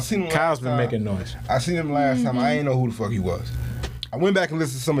him. Kyle's last been time. making noise. I seen him last time. I ain't know who the fuck he was. I went back and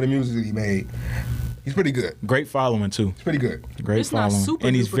listened to some of the music that he made. He's pretty good. Great following too. He's pretty good. Great It's following. not super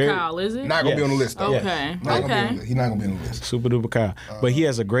and he's duper very Kyle, is it? Not gonna be Yes. on the list though. Yes. Okay. Not gonna be on the Okay. list. He's not gonna be on the list. super duper Kyle. But he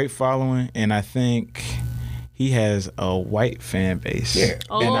has a great following, and I think he has a white fan base. Yeah.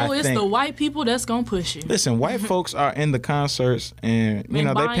 And I Oh, it's think- the white people that's gonna push you. Listen, white folks are in the concerts, and you Man,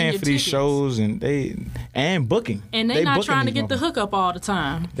 know they buying paying your for these tickets. shows, and booking. And they not booking trying to these get the motherfuckers. hookup all the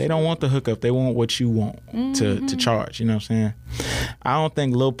time. They don't want the hookup. They want what you want to charge. You know what I'm saying? I don't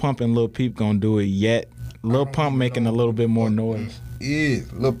think Lil Pump and Lil Peep gonna do it yet. Lil Pump making a little bit more noise. Yeah,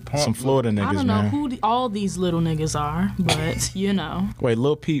 Lil Pump. Some Florida I niggas, don't know man. who all these little niggas are, but you know. Wait,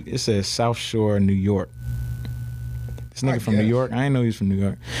 Lil Peep, it says South Shore, New York. This nigga from New guess. York? I ain't know he was from New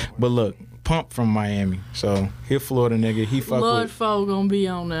York. But look, Pump from Miami. So he a Florida nigga. He fuck Lord with... Foe gonna be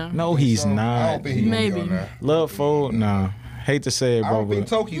on there. No, he's So, I not. don't think he gonna be Maybe. on there. Love Fold? Nah. Hate to say it, I bro, don't think but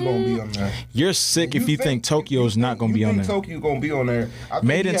Tokyo gonna be on there. you're sick if you think Tokyo's not gonna be on You there. think Tokyo gonna be on there? I think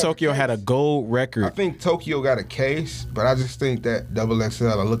Made he in has Tokyo case. had a gold I record. think Tokyo got a case, but I just think that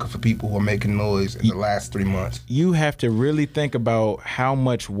XXL are looking for people who are making noise in the last 3 months. You have to really think about how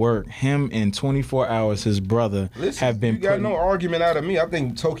much work him in 24 hours, his brother, Listen, have been you got putting. no argument out of me. I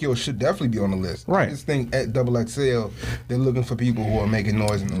think Tokyo should definitely be on the list. Right. I just think at XXL, they're looking for people who are making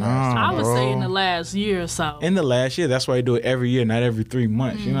noise in the last. I would bro. say in the last year or so. In the last year, that's why they do it every year, not every 3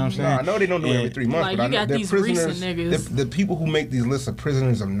 months. You know what I'm saying? No, I know they don't do it every 3 months, Like, but I you know got they're these prisoners. recent niggas. The people who make these lists are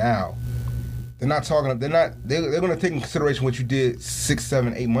prisoners of now. They're not talking. They're not. They're going to take in consideration what you did 6,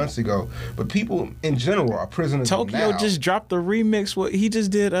 7, 8 months ago. But people in general are prisoners. Tokyo of now. just dropped the remix. What he just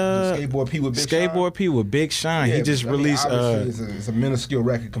did? Skateboard P with Big Skateboard Sean. P with Big Sean. Yeah, He just but, I mean, released. obviously it's a minuscule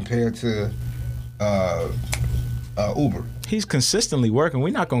record compared to Uber. He's consistently working.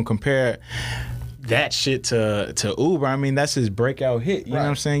 We're not gonna compare that shit to Uber. I mean, that's his breakout hit. You know what I'm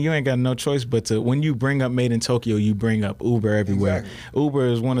Right. saying? You ain't got no choice but to, when you bring up Made in Tokyo, you bring up Uber everywhere. Exactly. Uber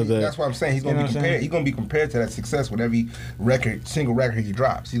is one of the. That's why I'm saying he's you going know to be what I'm compared. saying? He's going to be compared to that success with every single record he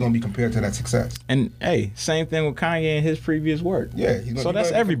drops. He's going to be compared to that success. And hey, same thing with Kanye and his previous work. Yeah, he's gonna- so he's that's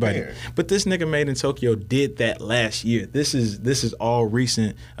gonna be everybody. compared. But this nigga Made in Tokyo did that last year. This is all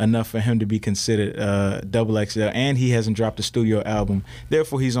recent enough for him to be considered XXL, and he hasn't dropped a studio album.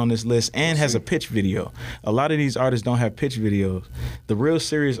 Therefore, he's on this list and has a pitch video. A lot of these artists don't have pitch videos. The real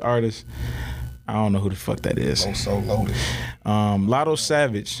serious artists, I don't know who the fuck that is. So loaded. Lotto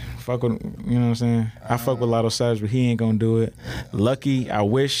Savage, fuck with, you know what I'm saying? I fuck with Lotto Savage, but he ain't gonna do it. Lucky, I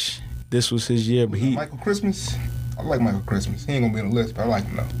wish this was his year, but he. Michael Christmas. I like Michael Christmas. He ain't gonna be on the list, but I like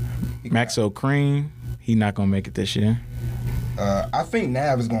him though. Maxo Cream, he not gonna make it this year. I think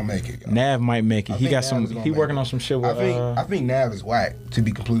Nav is gonna make it. Y'all. Nav might make it. I He think got Nav some. is gonna He make working it. on some shit with. I think Nav is whack. To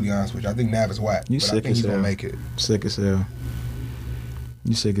be completely honest with you, I think Nav is whack. You but I sick think as he's hell. gonna make it. Sick as hell.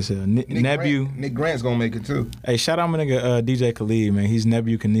 You sick as hell. Nick Grant's gonna make it too. Hey, shout out my nigga DJ Khalid, man. He's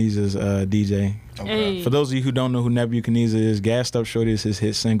Nebuchadnezzar's DJ. Hey. For those of you who don't know who Nebuchadnezzar is, Gassed Up Shorty is his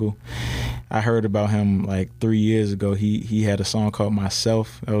hit single. I heard about him like 3 years ago. He had a song called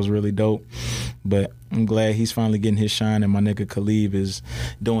Myself. That was really dope. But I'm glad he's finally getting his shine, and my nigga Khalid is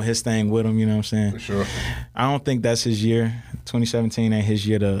doing his thing with him, you know what I'm saying? For sure. I don't think that's his year. 2017 ain't his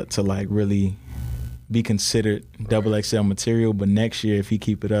year to like really be considered XXL material, but next year if he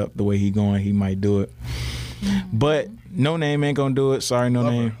keep it up the way he going, he might do it. But No Name ain't gonna do it. Sorry, No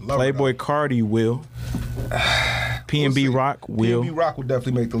Name. Playboy Cardi will. PNB Rock will. PNB Rock will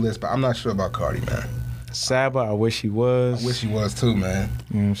definitely make the list, but I'm not sure about Cardi, man. Saba, I wish he was. I wish he was too, man.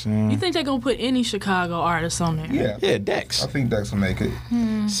 You know what I'm saying? You think they're gonna put any Chicago artists on there? Yeah. Yeah, Dex. I think Dex will make it.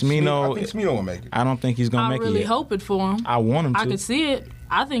 Smino, I think Smino will make it. I don't think he's gonna I make really it yet. hope it for him. I want him to. I could see it.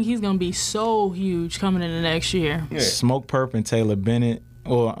 I think he's gonna be so huge coming in the next year. Yeah. Smoke Perp and Taylor Bennett.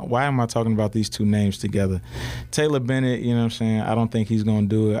 Or why am I talking about these two names together? Taylor Bennett, you know what I'm saying? I don't think he's gonna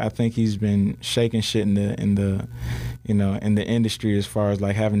do it. I think he's been shaking shit in the industry as far as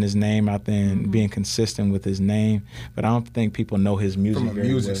like having his name out there and being consistent with his name. But I don't think people know his music From a very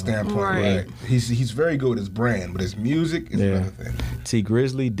music well. standpoint, Right. right? He's very good with his brand, but his music is another thing. T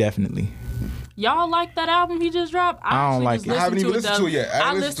Grizzly, definitely. Y'all like that album he just dropped? I don't actually like just it. I haven't even listened listened to it yet.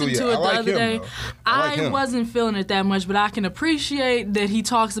 I listened to it I the like other him, day. though. I like him. wasn't feeling it that much, but I can appreciate that he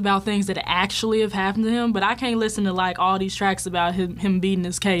talks about things that actually have happened to him. But I can't listen to like all these tracks about him beating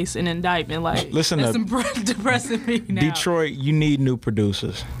his case and indictment. Like, Listen that's up. depressing me now. Detroit, you need new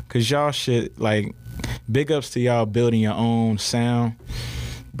producers. Cause y'all shit, like, big ups to y'all building your own sound.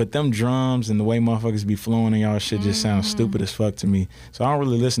 But them drums and the way motherfuckers be flowing in y'all shit just sounds stupid as fuck to me. So I don't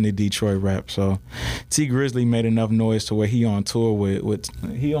really listen to Detroit rap. So T Grizzly made enough noise to where he on tour with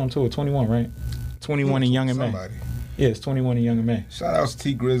he on tour with 21, right? 21 and Young and May. Somebody. Yeah, it's 21 and Young and May. Shout outs to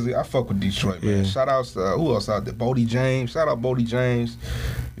T Grizzly. I fuck with Detroit, man. Yeah. Shout outs to who else out there? Bodie James. Shout out Bodie James.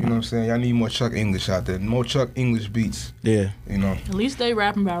 You know what I'm saying? Y'all need more Chuck English out there. More Chuck English beats. Yeah. You know? At least they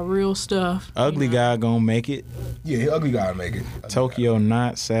rapping about real stuff. Ugly you know? Guy gonna make it. Yeah, Ugly Guy make it. Ugly Tokyo Guy.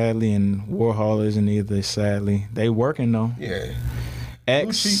 not, sadly, and Warhol isn't either, sadly. They working though. Yeah.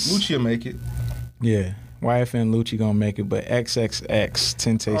 X. Lucci will make it. Yeah. YFN Lucci gonna make it, but XXX I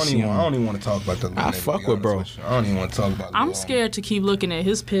Tentacion. don't even want to talk about the little I nigga, fuck to be with bro. honest with you. I don't even want to talk about I'm Lil scared to keep looking at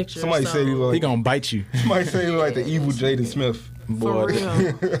his picture. Somebody so, say he look He like, gonna bite you. somebody say he look like the evil Jaden Smith. for Boy.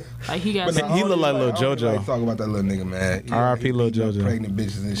 real. Like he got But some- nah, I He don't look like even Lil I don't even JoJo. like talk about that little nigga, man. R.I.P. He Lil beating up JoJo. Pregnant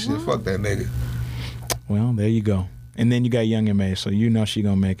bitches and shit. Fuck that nigga. Well, there you go. And then you got Young and May, so you know she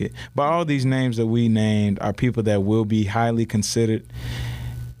gonna make it. But all these names that we named are people that will be highly considered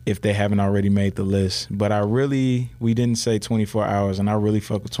if they haven't already made the list. But we didn't say 24 hours, and I really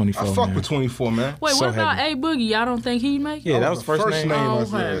fuck with 24. I fuck man. with 24, man. Wait, so what about heavy. A Boogie? Y'all don't think he'd make it? Yeah, that was the first name. Oh, I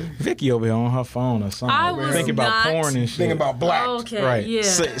said. okay. Vicky over here on her phone or something. I was thinking about not. porn and shit. Thinking about black. Okay, right. yeah.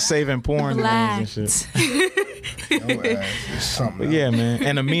 Saving porn names and Blacked. shit. Your ass is something But else. yeah, man.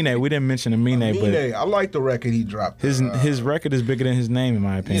 And Amine, we didn't mention Amine, but Mine, I like the record he dropped. his record is bigger than his name, in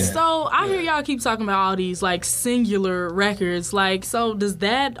my opinion. So I hear y'all keep talking about all these like singular records. Like, so does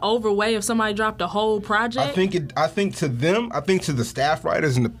that overweigh if somebody dropped a whole project? I think to the staff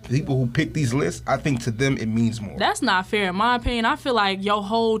writers and the people who pick these lists, I think to them it means more. That's not fair, in my opinion. I feel like your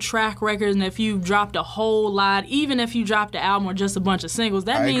whole track record, and if you dropped a whole lot, even if you dropped the album or just a bunch of singles,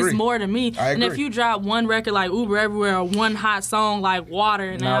 that I means agree. more to me. I And if agree. you drop one record like Uber Everywhere or one hot song like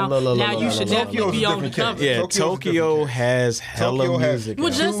Water, now you should definitely Tokyo's be a on the different cover. case. Yeah, Tokyo's a Tokyo different has hella Tokyo has- music. Well,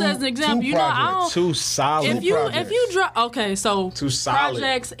 out. just as an example, two you know, I projects. don't. Two solid. If you projects. drop so Two solid.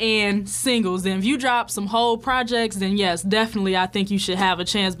 projects and singles, then if you drop some whole projects, then yes, definitely I think you should have a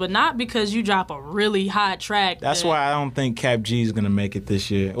chance, but not because you drop a really hot track. That's that- why I don't think Cap G is gonna make it this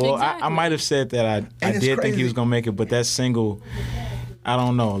year. Well, I Exactly. might have said that I it's did think he crazy. was gonna make it, but that single, I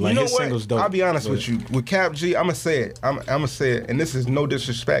don't know. Like You know his what? single's dope. I'll be honest but- with you. With Cap G, I'm gonna say it. I'm gonna say it, and this is no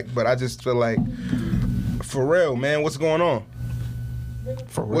disrespect, but I just feel like, Pharrell, man, what's going on?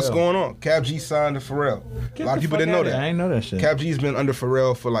 For real. What's going on? Cap G signed to Pharrell. Get A lot the of people fuck didn't know outta that. here. I ain't know that shit. Cap G's been under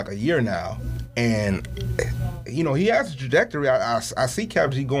Pharrell for like a year now, and you know he has a trajectory. I see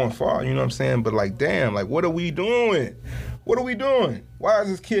Cap G going far. You know what I'm saying? But like, damn, like, what are we doing? What are we doing? Why is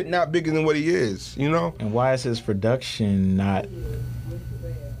this kid not bigger than what he is? You know? And why is his production not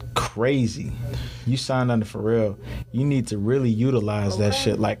crazy? You signed under Pharrell. You need to really utilize that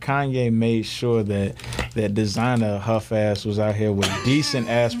shit. Like Kanye made sure that designer Huff ass was out here with decent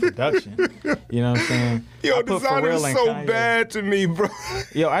ass production. You know what I'm saying? Yo, I put Designer Pharrell is and so Kanye. bad to me, bro.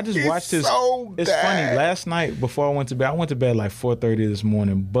 Yo, I just He's watched his. so It's bad. funny. Last night before I went to bed, I went to bed like 4:30 this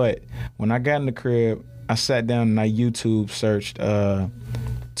morning. But when I got in the crib, I sat down and I YouTube searched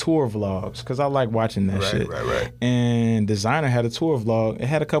tour vlogs because I like watching that shit. Right. And Designer had a tour vlog. It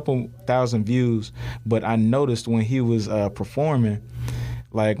had a couple thousand views, but I noticed when he was performing,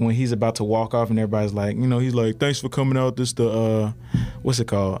 like when he's about to walk off and everybody's like, you know, he's like, thanks for coming out. This the what's it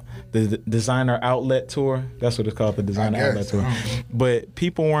called? The Designer Outlet Tour. That's what it's called, the Designer I Outlet guess. Tour. But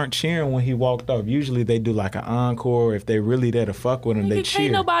people weren't cheering when he walked off. Usually they do like an encore. If they really there to fuck with him, they Can't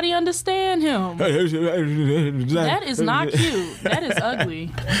cheer. nobody understand him. That is not cute. That is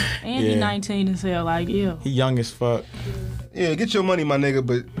ugly. And Yeah. he 19 as hell. Like, ew. He young as fuck. Yeah, get your money, my nigga,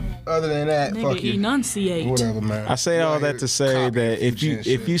 but Other than that, Nigga, fuck you. enunciate. Whatever, man. I say all that to say that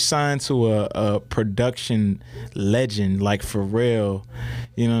if you sign to a production legend like Pharrell,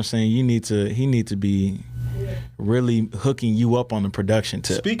 you know what I'm saying, he need to be really hooking you up on the production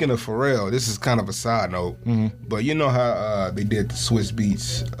tip. Speaking of Pharrell, this is kind of a side note, but you know how they did the Swiss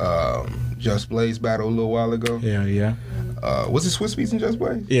Beats Just Blaze battle a little while ago? Yeah. Was it Swiss Beats and Just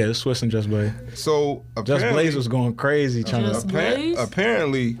Blaze? Yeah, it's Swiss and Just Blaze. So Just Blaze was going crazy trying Just to. Blaze?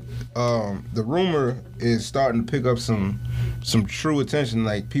 Apparently, the rumor is starting to pick up some true attention.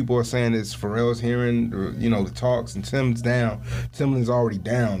 Like, people are saying it's Pharrell's hearing, the talks, and Tim's down. Timbaland's already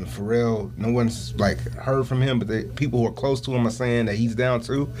down. Pharrell, no one's like heard from him, but people who are close to him are saying that he's down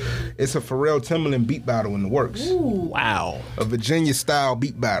too. It's a Pharrell Timbaland beat battle in the works. Ooh. Wow. A Virginia style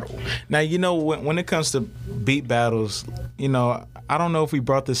beat battle. Now, when it comes to beat battles, I don't know if we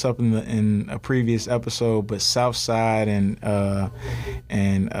brought this up in a previous episode, but Southside and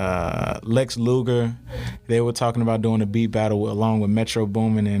Lex Luger, they were talking about doing a beat battle along with Metro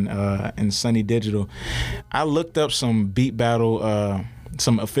Boomin and Sunny Digital. I looked up some beat battle,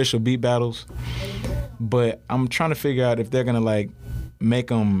 some official beat battles, but I'm trying to figure out if they're gonna like make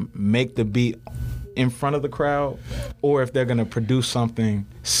the beat in front of the crowd, or if they're gonna produce something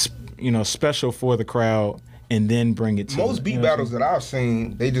special for the crowd and then bring it to most beat battles that I've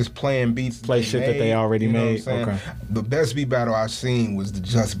seen, they just playing beats play shit that they already made. Okay. The best beat battle I've seen was the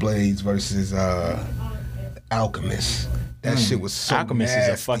Just Blaze versus Alchemist. That shit was so Alchemist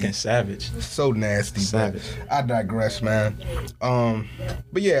nasty. is a fucking savage. So nasty. Savage. But I digress, man.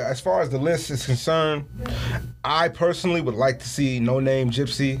 But yeah, as far as the list is concerned, I personally would like to see No Name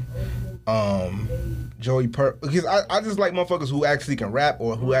Gypsy, Joey because I just like motherfuckers who actually can rap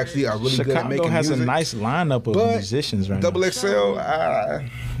or who actually are really good at making Chicago has music. a nice lineup of musicians right Double now. XL,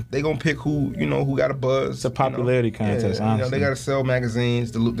 they gonna pick who got a buzz. It's a popularity contest, honestly. They gotta sell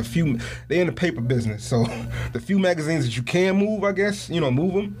magazines. The few they in the paper business, so the few magazines that you can move, I guess,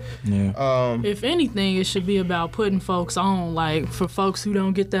 move them. Yeah. If anything, it should be about putting folks on, like for folks who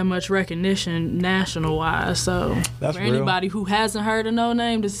don't get that much recognition national wise. So That's for real. anybody who hasn't heard of No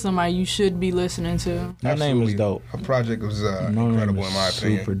Name, this is somebody you should be listening to. No Name is dope. Her project was No Name incredible is in my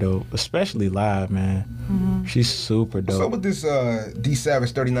opinion. super dope, especially live, man. She's super dope. So with this D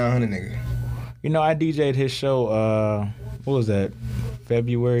Savage 3900 nigga, I DJ'd his show. What was that?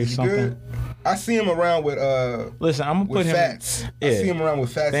 February is he something. good? I see him around with Listen, I'm gonna put with him. Fats. Yeah. I see him around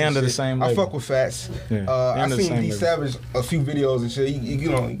with Fats. They and under the shit. same I label. fuck with Fats. Yeah. They I under the seen same D label. Savage a few videos and shit. He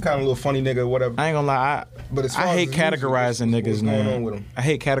kind of a little funny nigga, whatever. I ain't gonna lie. But as far I as hate his music, categorizing what's niggas, going man. on with him? I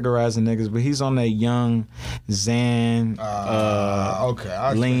hate categorizing niggas, but he's on that young Xan, Okay,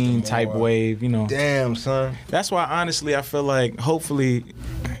 I lean expect type more. wave. Damn, son. That's why, honestly, I feel like hopefully,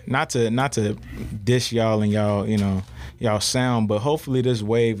 not to dish y'all and y'all sound, but hopefully this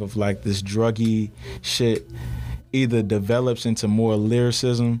wave of like this druggy shit either develops into more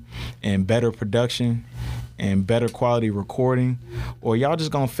lyricism and better production and better quality recording, or y'all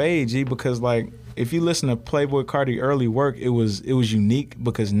just gonna fade, G, because like if you listen to Playboi Carti early work, it was unique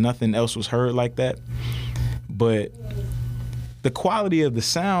because nothing else was heard like that. But the quality of the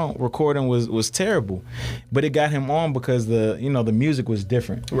sound recording was terrible, but it got him on because the music was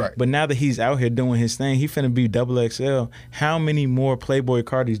different. Right. But now that he's out here doing his thing, he finna be Double XL. How many more Playboi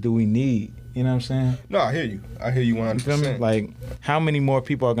Cartis do we need? You know what I'm saying? No, I hear you. I hear you 100%. You feel me? Like, how many more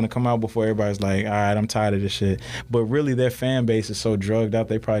people are gonna come out before everybody's like, all right, I'm tired of this shit? But really, their fan base is so drugged out,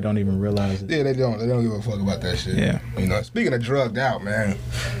 they probably don't even realize it. Yeah, they don't. They don't give a fuck about that shit. Yeah. Speaking of drugged out, man.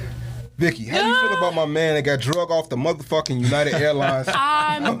 Vicky, how you feel about my man that got drug off the motherfucking United Airlines?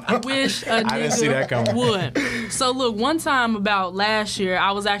 I wish a I didn't see that nigga coming. would. So look, one time about last year,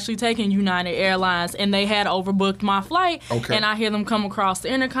 I was actually taking United Airlines and they had overbooked my flight. Okay. And I hear them come across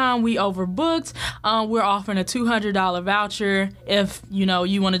the intercom. We overbooked. We're offering a $200 voucher if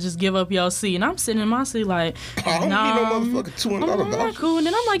you want to just give up your seat. And I'm sitting in my seat like, I don't nah, need no motherfucking $200 I'm voucher. cool. And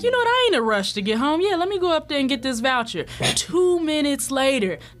then I'm like, I ain't in a rush to get home. Yeah, let me go up there and get this voucher. 2 minutes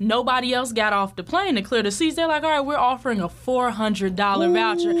later, nobody else got off the plane to clear the seats. They're like, all right, we're offering a $400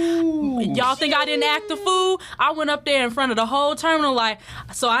 voucher. Y'all think I didn't act the fool? I went up there in front of the whole terminal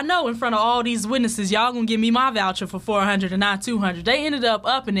so I know in front of all these witnesses, y'all gonna give me my voucher for $400 and not $200. They ended up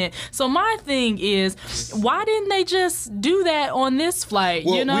upping it. So my thing is, why didn't they just do that on this flight?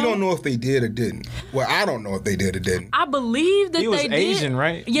 Well, we don't know if they did or didn't. Well, I don't know if they did or didn't. I believe that He was they Asian, did.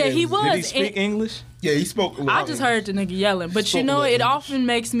 right? Yeah, he was. Did he speak English? Yeah, he spoke a lot. I just heard the nigga yelling. But Spoke it English. often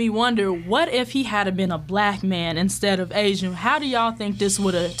makes me wonder, what if he had been a black man instead of Asian? How do y'all think this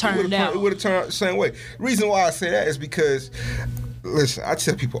would have turned out? It would have turned out the same way. The reason why I say that is because Listen, I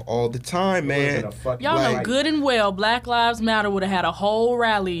tell people all the time, man. Y'all know good and well Black Lives Matter would have had a whole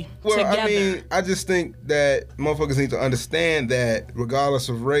rally together. I mean, I just think that motherfuckers need to understand that regardless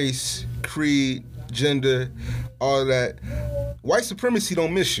of race, creed, gender, all of that, white supremacy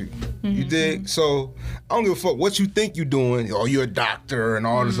don't miss you. You dig? So I don't give a fuck what you think you're doing. Oh, you're a doctor and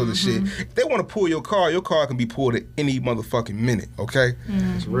all this other shit. If they want to pull your car can be pulled at any motherfucking minute, okay?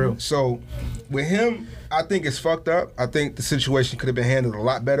 It's real. So with him, I think it's fucked up. I think the situation could have been handled a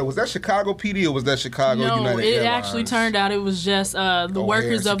lot better. Was that Chicago PD or was that Chicago United Airlines? No, it actually turned out it was just the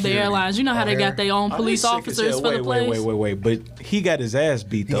workers of the airlines. You know how they got their own police officers for the place? Wait. But he got his ass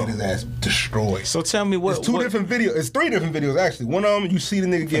beat, though. He got his ass destroyed. So tell me what... It's different videos. It's 3 different videos, actually. One of them, you see the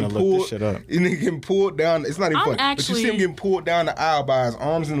nigga getting pulled. The nigga getting pulled down. It's not even funny. But you see him getting pulled down the aisle by his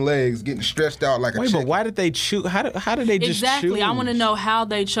arms and legs, getting stretched out like a chicken. But why did they choose? How did they just choose? Exactly. I want to know how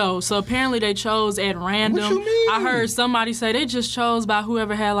they chose. So apparently they chose at random. What you mean? I heard somebody say they just chose by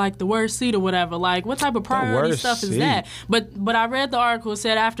whoever had like the worst seat or whatever. Like, what type of priority stuff is that? But I read the article, it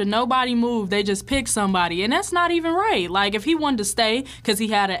said after nobody moved, they just picked somebody. And that's not even right. Like, if he wanted to stay because he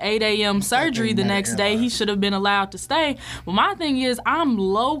had an 8 a.m. surgery the next day, he should have been allowed to stay. But my thing is, I'm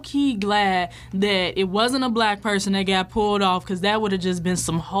low-key glad that it wasn't a black person that got pulled off, because that would have just been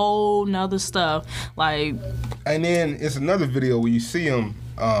some whole nother stuff. Like, and then it's another video where you see him,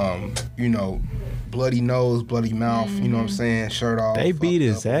 you know, bloody nose, bloody mouth, you know what I'm saying, shirt off. They beat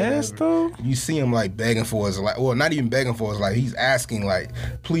his ass, though? You see him, like, begging for his life. Well, not even begging for his life. He's asking, like,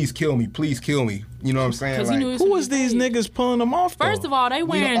 please kill me, please kill me. You know what I'm saying? Like, who was these niggas pulling them off, though? First of all, they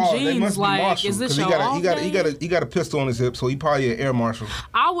wearing jeans. Like, is this your off day? He got a pistol on his hip, so he probably an air marshal.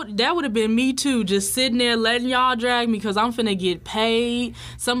 That would have been me, too, just sitting there letting y'all drag me because I'm finna get paid.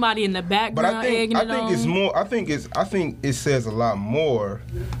 Somebody in the background egging it on. I think it says a lot more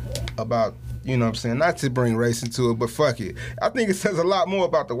about, you know what I'm saying, not to bring race into it, but fuck it. I think it says a lot more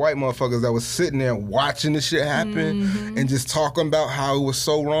about the white motherfuckers that was sitting there watching this shit happen and just talking about how it was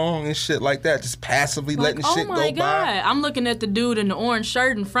so wrong and shit like that, just passively letting shit go by. Oh my God. I'm looking at the dude in the orange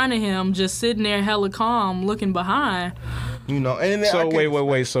shirt in front of him just sitting there hella calm looking behind. You know, and then so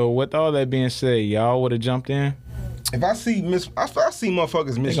wait. So with all that being said, y'all would have jumped in? If I see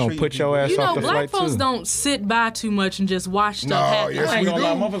motherfuckers mistreat, they gonna put your ass off the flight too. Black folks don't sit by too much and just watch stuff happen. Yes, we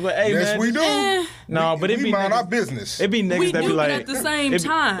do. Yes, we do. No, but it be mind our business. It be niggas that be like at the same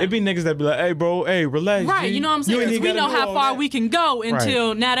time. It be niggas that be like, hey bro, hey relax. Right, you know what I'm saying? Because we know how far we can go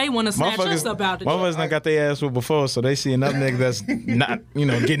until now they want to snatch us up out the door. Motherfuckers done got their ass with before, so they see another nigga that's not,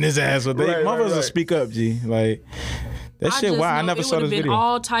 getting his ass with. Motherfuckers will speak up, G. Like. That shit, wow, I never saw this video. It would have been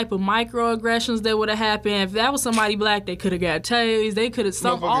all type of microaggressions that would have happened. If that was somebody black, they could have got tased. They could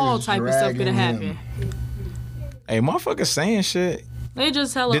have, all type of stuff could have happened. Hey, motherfuckers saying shit. They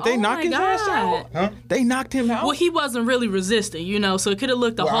just hella, did they knock his ass out? Huh? They knocked him out? Well, he wasn't really resisting, so it could have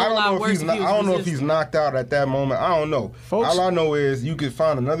looked a whole lot worse. I don't know if he's knocked out at that moment. I don't know. Folks, all I know is you could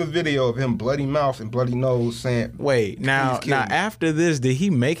find another video of him bloody mouth and bloody nose saying, wait, now after this, did he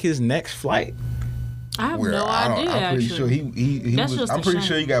make his next flight? I have no idea. I'm pretty sure he was. I'm pretty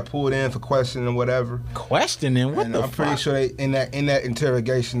sure he got pulled in for questioning or whatever. Questioning? What the fuck? I'm pretty sure in that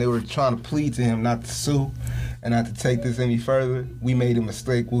interrogation they were trying to plead to him not to sue and not to take this any further. We made a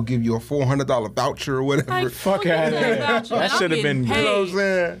mistake. We'll give you a $400 voucher or whatever. Fuck out of here. That should have been. You know what I'm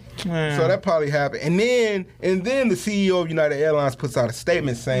saying? Man. So that probably happened. And then the CEO of United Airlines puts out a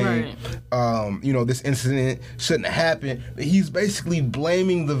statement saying, this incident shouldn't have happened. But he's basically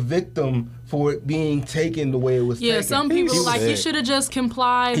blaming the victim for it being taken the way it was taken. Yeah, some people he should have just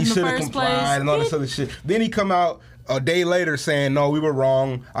complied in the first place. He should have complied and all this other shit. Then he come out a day later saying, no, we were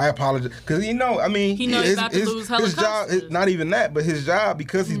wrong. I apologize. Because, he knows he's about to lose hella customers. Not even that, but his job,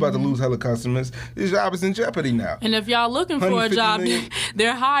 because he's about to lose hella customers, his job is in jeopardy now. And if y'all looking for a job,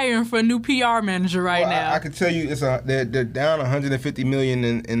 they're hiring for a new PR manager right now. I can tell you they're down $150 million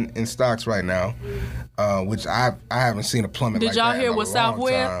in stocks right now, which I haven't seen a plummet like that. Did y'all hear what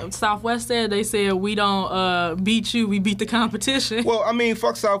Southwest said? They said, we don't beat you, we beat the competition. Well, I mean,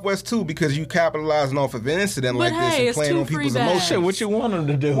 fuck Southwest too, because you capitalizing off of an incident like this and playing on people's emotions. Shit, what you want them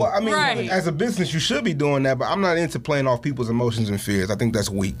to do? Well, I mean, as a business, you should be doing that, but I'm not into playing off people's emotions and fears. I think that's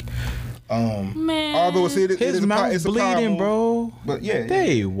weak. Man, although his mouth bleeding, bro. But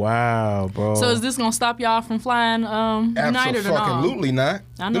yeah, wow, bro. So is this gonna stop y'all from flying United or not? Absolutely not.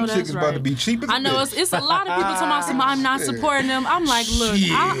 I know them chicks about to be cheap as a I know bitch. it's a lot of people talking about I'm not supporting them. I'm like, look,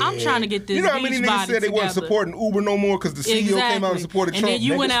 I'm trying to get this. You know how many niggas said they wasn't supporting Uber no more because the CEO came out and supported Trump. And then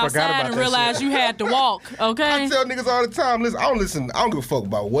you went outside and realized you had to walk. Okay. I tell niggas all the time, listen. I don't give a fuck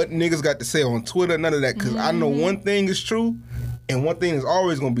about what niggas got to say on Twitter, none of that, because I know one thing is true. And one thing is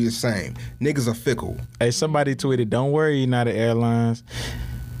always gonna be the same. Niggas are fickle. Hey, somebody tweeted, "Don't worry, United Airlines."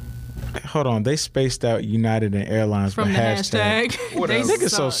 Hold on, they spaced out United and Airlines From for the hashtag. Whatever. They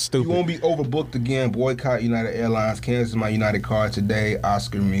Niggas so suck. You won't stupid. be overbooked again. Boycott United Airlines. Cancel my United card today.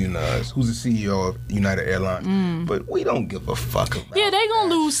 Oscar Munoz, who's the CEO of United Airlines. But we don't give a fuck about Yeah, they gonna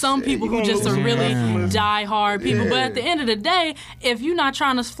that lose some shit. people You who gonna just lose are some really customers. die-hard people. But Yeah. at the end of the day, if you're not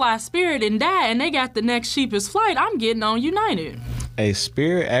trying to fly Spirit and die, and they got the next cheapest flight, I'm getting on United. Hey,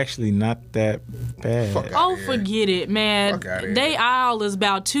 Spirit actually not that bad. Fuck Oh, outta here. forget it, man. Fuck outta here. They aisle is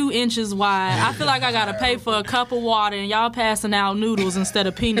about 2 inches wide. I feel like I gotta pay for a cup of water, and y'all passing out noodles instead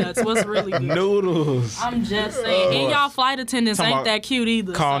of peanuts. What's really good? Noodles. I'm just saying. And y'all flight attendants Talking ain't about that cute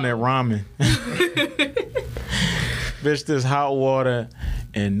either. Calling it ramen. Bitch, this hot water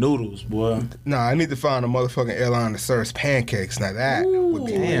and noodles, boy. Nah, I need to find a motherfucking airline that serves pancakes. Now that would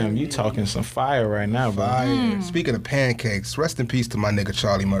be Damn, you talking some fire right now, bro. fire. Speaking of pancakes, rest in peace to my nigga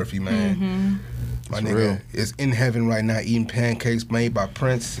Charlie Murphy, man. My It's nigga real. is in heaven right now eating pancakes made by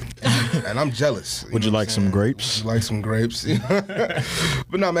Prince, and I'm jealous. Would you know like what some I'm saying? grapes? Would you like some grapes?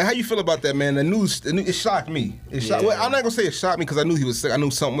 But no, man, how you feel about that, man? The news, it shocked me. It shocked. Yeah. Well, I'm not gonna say it shocked me because I knew he was sick. I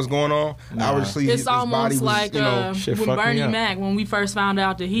knew something was going on. Obviously, It's his body almost was, like you know, Shit when fucked me Bernie up. Mac, when we first found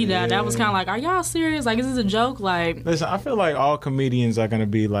out that he died, that was kind of like, are y'all serious? Like, is this a joke? Like, Listen, I feel like all comedians are gonna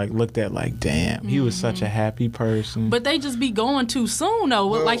be like looked at like, damn, he was such a happy person. but they just be going too soon, though.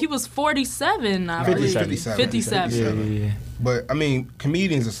 Well- Like, he was 47, I believe. 57. 57. yeah. But I mean,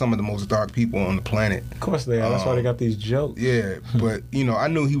 comedians are some of the most dark people on the planet. Of course they are. That's why they got these jokes. Yeah, but you know, I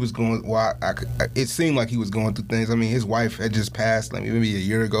knew he was going. Well, it seemed like he was going through things. I mean, his wife had just passed, like maybe a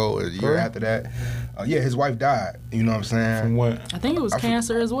year ago or a year Really? after that. Yeah, his wife died. You know what I'm saying? From what? I think it was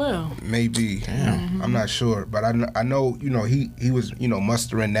cancer as well. Maybe. I'm not sure, but I know. You know, he was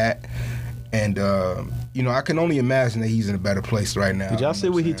mustering that, and you know, I can only imagine that he's in a better place right now. Did y'all see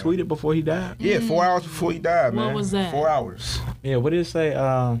what he tweeted? tweeted before he died? Yeah, 4 hours before he died, man. What was that? 4 hours. Yeah, what did it say?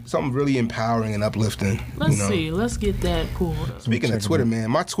 Something really empowering and uplifting. Let's you know? see. Let's get that pulled up. Speaking of Check it Twitter, out.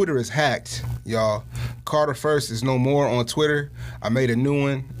 man, my Twitter is hacked, y'all. Carter First is no more on Twitter. I made a new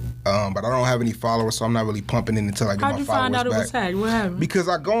one, but I don't have any followers, so I'm not really pumping it until I get How'd my you followers find out it back. was hacked? What happened? Because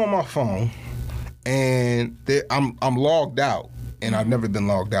I go on my phone and I'm logged out. And I've never been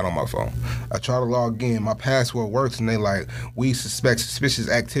logged out on my phone. I try to log in, my password works, and they like, we suspect suspicious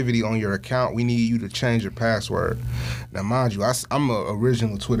activity on your account. We need you to change your password. Now, mind you, I'm an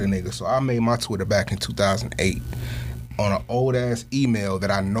original Twitter nigga, so I made my Twitter back in 2008 on an old ass email that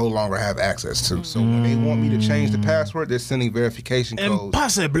I no longer have access to. So when they want me to change the password, they're sending verification codes.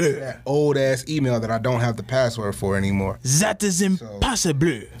 Impossible. That old ass email that I don't have the password for anymore. That is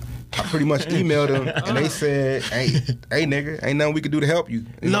impossible. I pretty much emailed them, and they said, hey nigga, ain't nothing we could do to help you. You know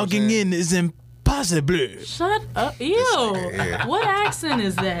what I'm Logging saying? in is impossible. Shut up. Ew. Yeah. What accent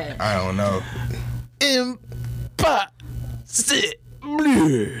is that? I don't know. Impossible.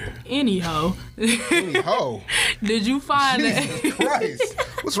 Anyhow, Anyhow, did you find Jesus that? Christ.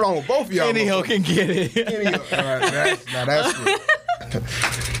 What's wrong with both of y'all? Anyhow can get it. Anyhow. Now that's good.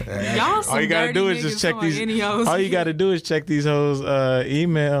 Y'all some All you gotta dirty do is niggas just check talking these. anyhows. All you gotta do is check these hoes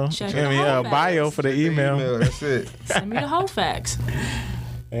email. Check I mean, the whole bio facts. for the email. That's it. Send me the whole facts.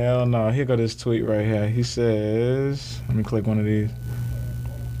 Hell no. Here go this tweet right here. He says, let me click one of these.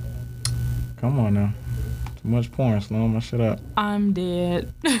 Come on now. Too much porn. Slow my shit up. I'm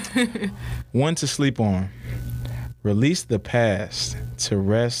dead. One to sleep on. Release the past to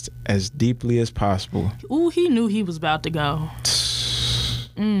rest as deeply as possible. Ooh, he knew he was about to go.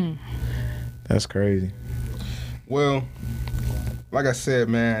 That's crazy. Well, like I said,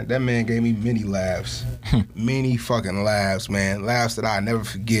 man, that man gave me many laughs. Many fucking laughs, man. Laughs that I never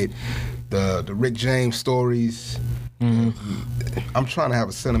forget. The Rick James stories. I'm trying to have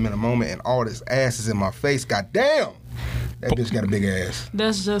a sentimental moment, and all this ass is in my face. God damn! That bitch got a big ass.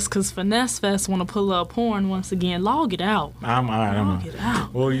 That's just because Finesse Fest want to pull up porn once again. Log it out. I'm all right. Log it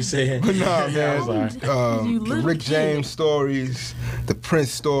out. What were you saying? Nah, man. You The little Rick kid. James stories, the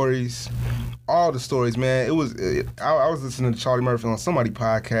Prince stories, all the stories, man. It was. I was listening to Charlie Murphy on somebody's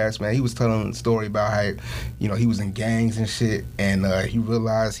podcast, man. He was telling a story about how, he was in gangs and shit, and he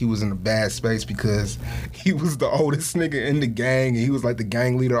realized he was in a bad space because he was the oldest nigga in the gang, and he was like the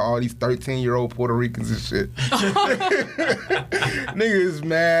gang leader of all these 13-year-old Puerto Ricans and shit. Nigga is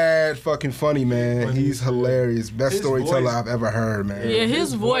mad fucking funny, man. He's hilarious. Best His storyteller voice- I've ever heard, man. Yeah,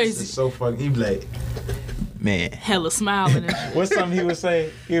 his voice is so fucking. He be like, man. hella smiling and shit. What's something he would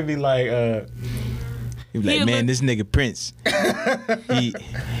say? He'd be like, he'd be like, He'll man, look- this nigga Prince,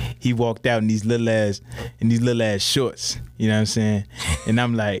 he walked out in these little ass shorts. You know what I'm saying? And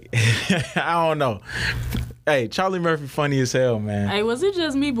I'm like, I don't know. Hey, Charlie Murphy funny as hell, man. Hey, was it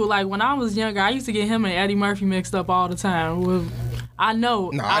just me? But like when I was younger, I used to get him and Eddie Murphy mixed up all the time. I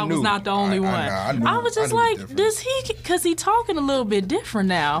know I was not the only one. I was just like, does he? Because he talking a little bit different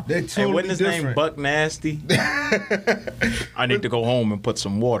now. They're totally Hey, wasn't his name Buck Nasty? I need to go home and put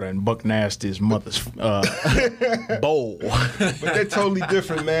some water in Buck Nasty's mother's bowl. But they're totally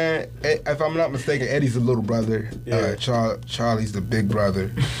different, man. If I'm not mistaken, Eddie's the little brother. Yeah. Charlie's the big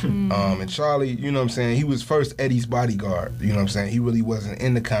brother. And Charlie, you know what I'm saying, he was first Eddie's bodyguard. You know what I'm saying? He really wasn't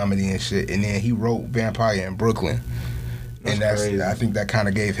into comedy and shit. And then he wrote Vampire in Brooklyn. That's crazy. I think that kind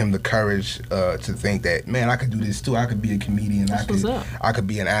of gave him the courage to think that, man, I could do this too. I could be a comedian. I could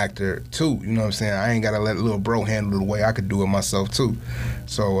be an actor too. You know what I'm saying? I ain't got to let little bro handle it away. I could do it myself too.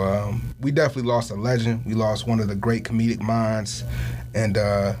 So we definitely lost a legend. We lost one of the great comedic minds. And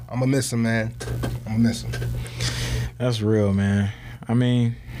I'm going to miss him, man. I'm going to miss him. That's real, man. I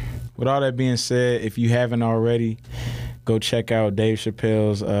mean, with all that being said, if you haven't already, go check out Dave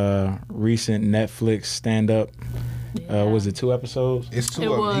Chappelle's recent Netflix stand-up. Yeah. Was it 2 episodes? It's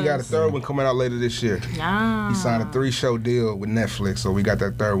 2 of them. He got a 3rd one coming out later this year. He signed a 3-show deal with Netflix, so we got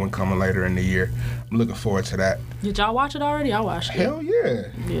that 3rd one coming later in the year. I'm looking forward to that. Did y'all watch it already? I watched it. Hell yeah.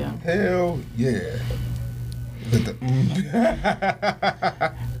 Yeah. Hell yeah.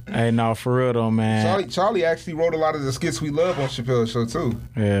 Hey, no, for real though, man. Charlie actually wrote a lot of the skits we love on Chappelle's show too.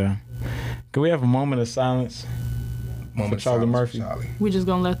 Yeah. Can we have a moment of silence for Charlie Murphy? Charlie. We just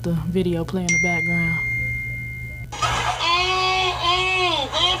gonna let the video play in the background.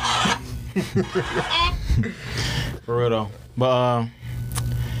 For real though. But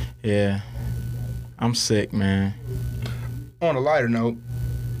yeah, I'm sick, man. On a lighter note,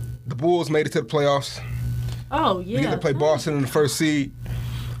 the Bulls made it to the playoffs. Oh yeah. We get to play Boston in the first seed.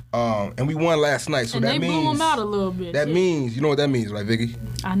 And we won last night, so and that they means blew them out a little bit. That means, you know what that means, right, Vicky?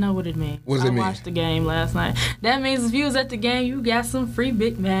 I know what it means. What does it mean? I watched the game last night. That means if you was at the game, you got some free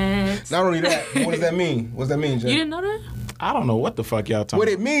Big Macs. Not only that, what does that mean? What does that mean, Jay? You didn't know that? I don't know what the fuck y'all talking What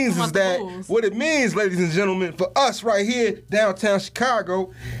about. it means is that, what it means, ladies and gentlemen, for us right here, downtown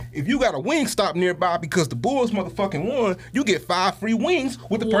Chicago, if you got a wing stop nearby because the Bulls motherfucking won, you get 5 free wings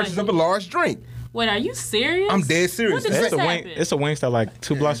with the purchase of a large drink. Wait, are you serious? I'm dead serious. When did this happen? It's a Wingstop like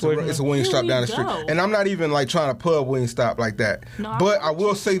 2 blocks away from It's a Wingstop down the street. And I'm not even like trying to pub Wingstop like that. No, but I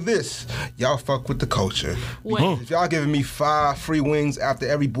will say this. Y'all fuck with the culture. If y'all giving me 5 free wings after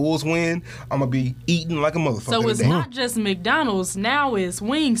every Bulls win, I'm going to be eating like a motherfucker. So it's not just McDonald's. Now it's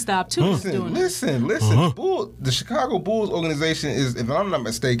Wingstop too. Listen. The Chicago Bulls organization is, if I'm not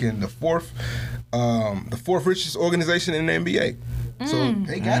mistaken, the fourth richest organization in the NBA. So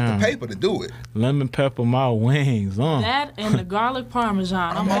they got the paper to do it. Lemon pepper my wings. That and the garlic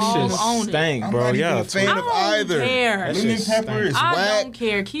parmesan. I'm that all shit on stank, it. bro. I'm not even a fan of either. I don't care. Lemon pepper is I whack. don't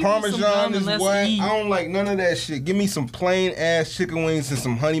care. Keep me some Parmesan gum is and let's whack. eat. I don't like none of that shit. Give me some plain ass chicken wings and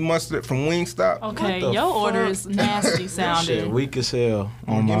some honey mustard from Wingstop. Okay, your order is nasty sounding. Shit weak as hell.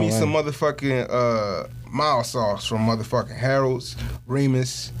 Give me some motherfucking mild sauce from motherfucking Harold's,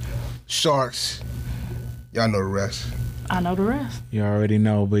 Remus, Sharks. Y'all know the rest. I know the rest. You already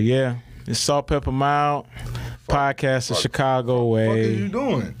know, but yeah, it's Salt Pepper Mild podcast the Chicago way. What are you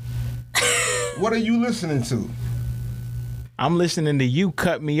doing? What are you listening to? I'm listening to you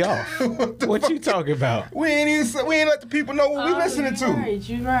cut me off. What you talking about? We ain't let the people know what we listening to.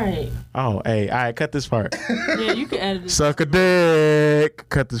 You right. Oh, hey, all right, cut this part. Yeah, you can edit it. Suck a dick.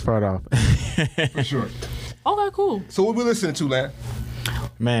 Cut this part off. For sure. Okay, cool. So what we listening to, Lan?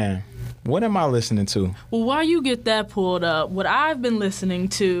 Man, what am I listening to? Well, while you get that pulled up, what I've been listening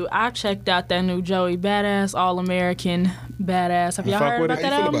to, I checked out that new Joey Badass, All-American Badass. Have y'all heard about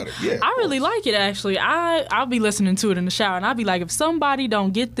that album? Yeah, I really like it, actually. I'll be listening to it in the shower, and I'll be like, if somebody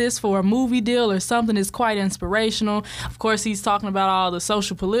don't get this for a movie deal or something, it's quite inspirational. Of course, he's talking about all the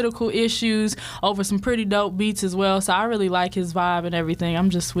social political issues over some pretty dope beats as well, so I really like his vibe and everything. I'm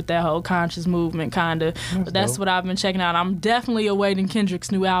just with that whole conscious movement, kind of. But that's what I've been checking out. I'm definitely awaiting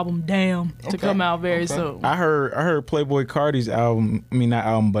Kendrick's new album, Damn, to come out very soon. I heard Playboi Carti's album, I mean not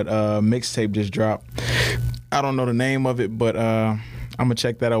album, but mixtape just dropped. I don't know the name of it, but I'm gonna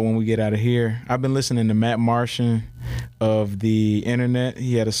check that out when we get out of here. I've been listening to Matt Martian of the Internet.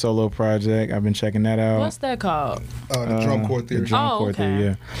 He had a solo project. I've been checking that out. What's that called? The Drum Corps Theory. The Drum Corps Theory,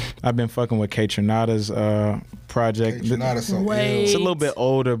 yeah. I've been fucking with K Tronada's project. Not so Wait. It's a little bit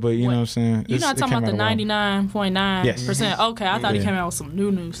older, but you know what I'm saying. You're not talking about the 99.9%. Yes. Okay, I thought he Yeah. came out with some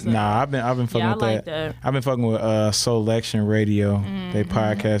new stuff. Nah, I've been fucking Yeah, I with like that. that. I've been fucking with Soulection Radio. They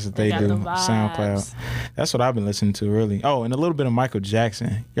podcast that they got do, the vibes. SoundCloud. That's what I've been listening to, really. Oh, and a little bit of Michael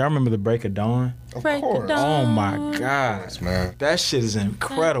Jackson. Y'all remember the Break of Dawn? Of Break it course. down. Oh my God, Yes, man. that shit is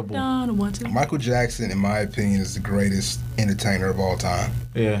incredible. Down, 1, 2. Michael Jackson, in my opinion, is the greatest entertainer of all time.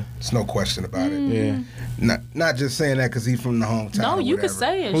 Yeah, There's no question about it. yeah. Not just saying that because he's from the hometown. No, or you could whatever.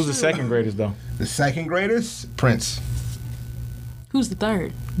 say it. Who's the shoot. second greatest though? The second greatest, Prince. Who's the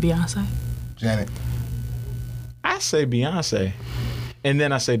third? Beyonce. Janet. I say Beyonce, and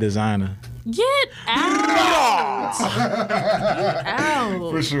then I say designer. Get out! Get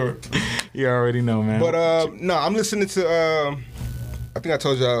out! For sure. You already know, man. But no, I'm listening to. I think I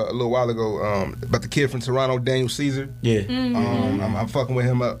told you a little while ago about the kid from Toronto, Daniel Caesar. yeah, I'm fucking with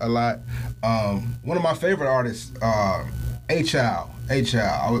him a lot. One of my favorite artists, A-Child.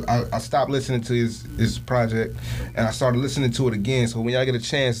 I stopped listening to his project, and I started listening to it again. So when y'all get a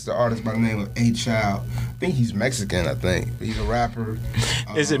chance, it's an artist by the name of A-Child. I think he's Mexican, I think. He's a rapper.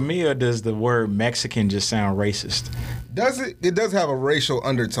 is it me or does the word Mexican just sound racist? Does it? It does have a racial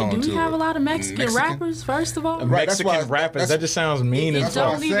undertone Do to we it. have a lot of Mexican rappers, first of all? Right, that's Mexican why- rappers. that's- That just sounds mean as That's why I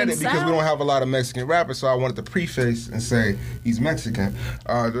don't fuck. said even it, because we sound- don't have a lot of Mexican rappers, so I wanted to preface and say he's Mexican.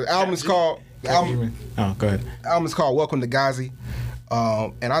 The album is called... Oh, go ahead. album is called Welcome to Ghazi,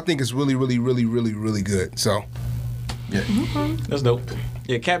 and I think it's really, really, really, really, really good. So, yeah, That's dope.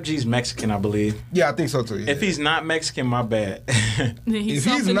 Yeah, Cap G's Mexican, I believe. yeah, I think so too. Yeah. If he's not Mexican, my bad. Then he's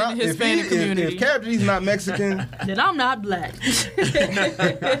if something he's not, in the Hispanic if community. Cap G's not Mexican, Then I'm not black.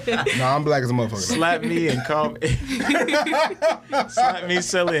 no, I'm black as a motherfucker. Slap me and call me. Slap me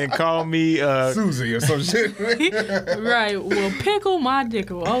silly and call me. Susie or some shit. Right. Well, pickle my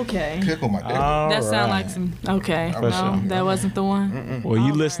dickle. Okay. Pickle my dick. That sound like some. Okay. For No, sure. that wasn't the one. Well,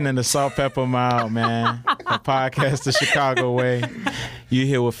 you listening to Salt Pepper Mild, man. A podcast the Chicago way. You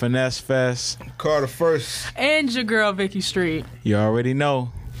here with Finesse Fest. Carter first. And your girl Vicky Street. You already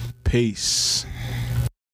know. Peace.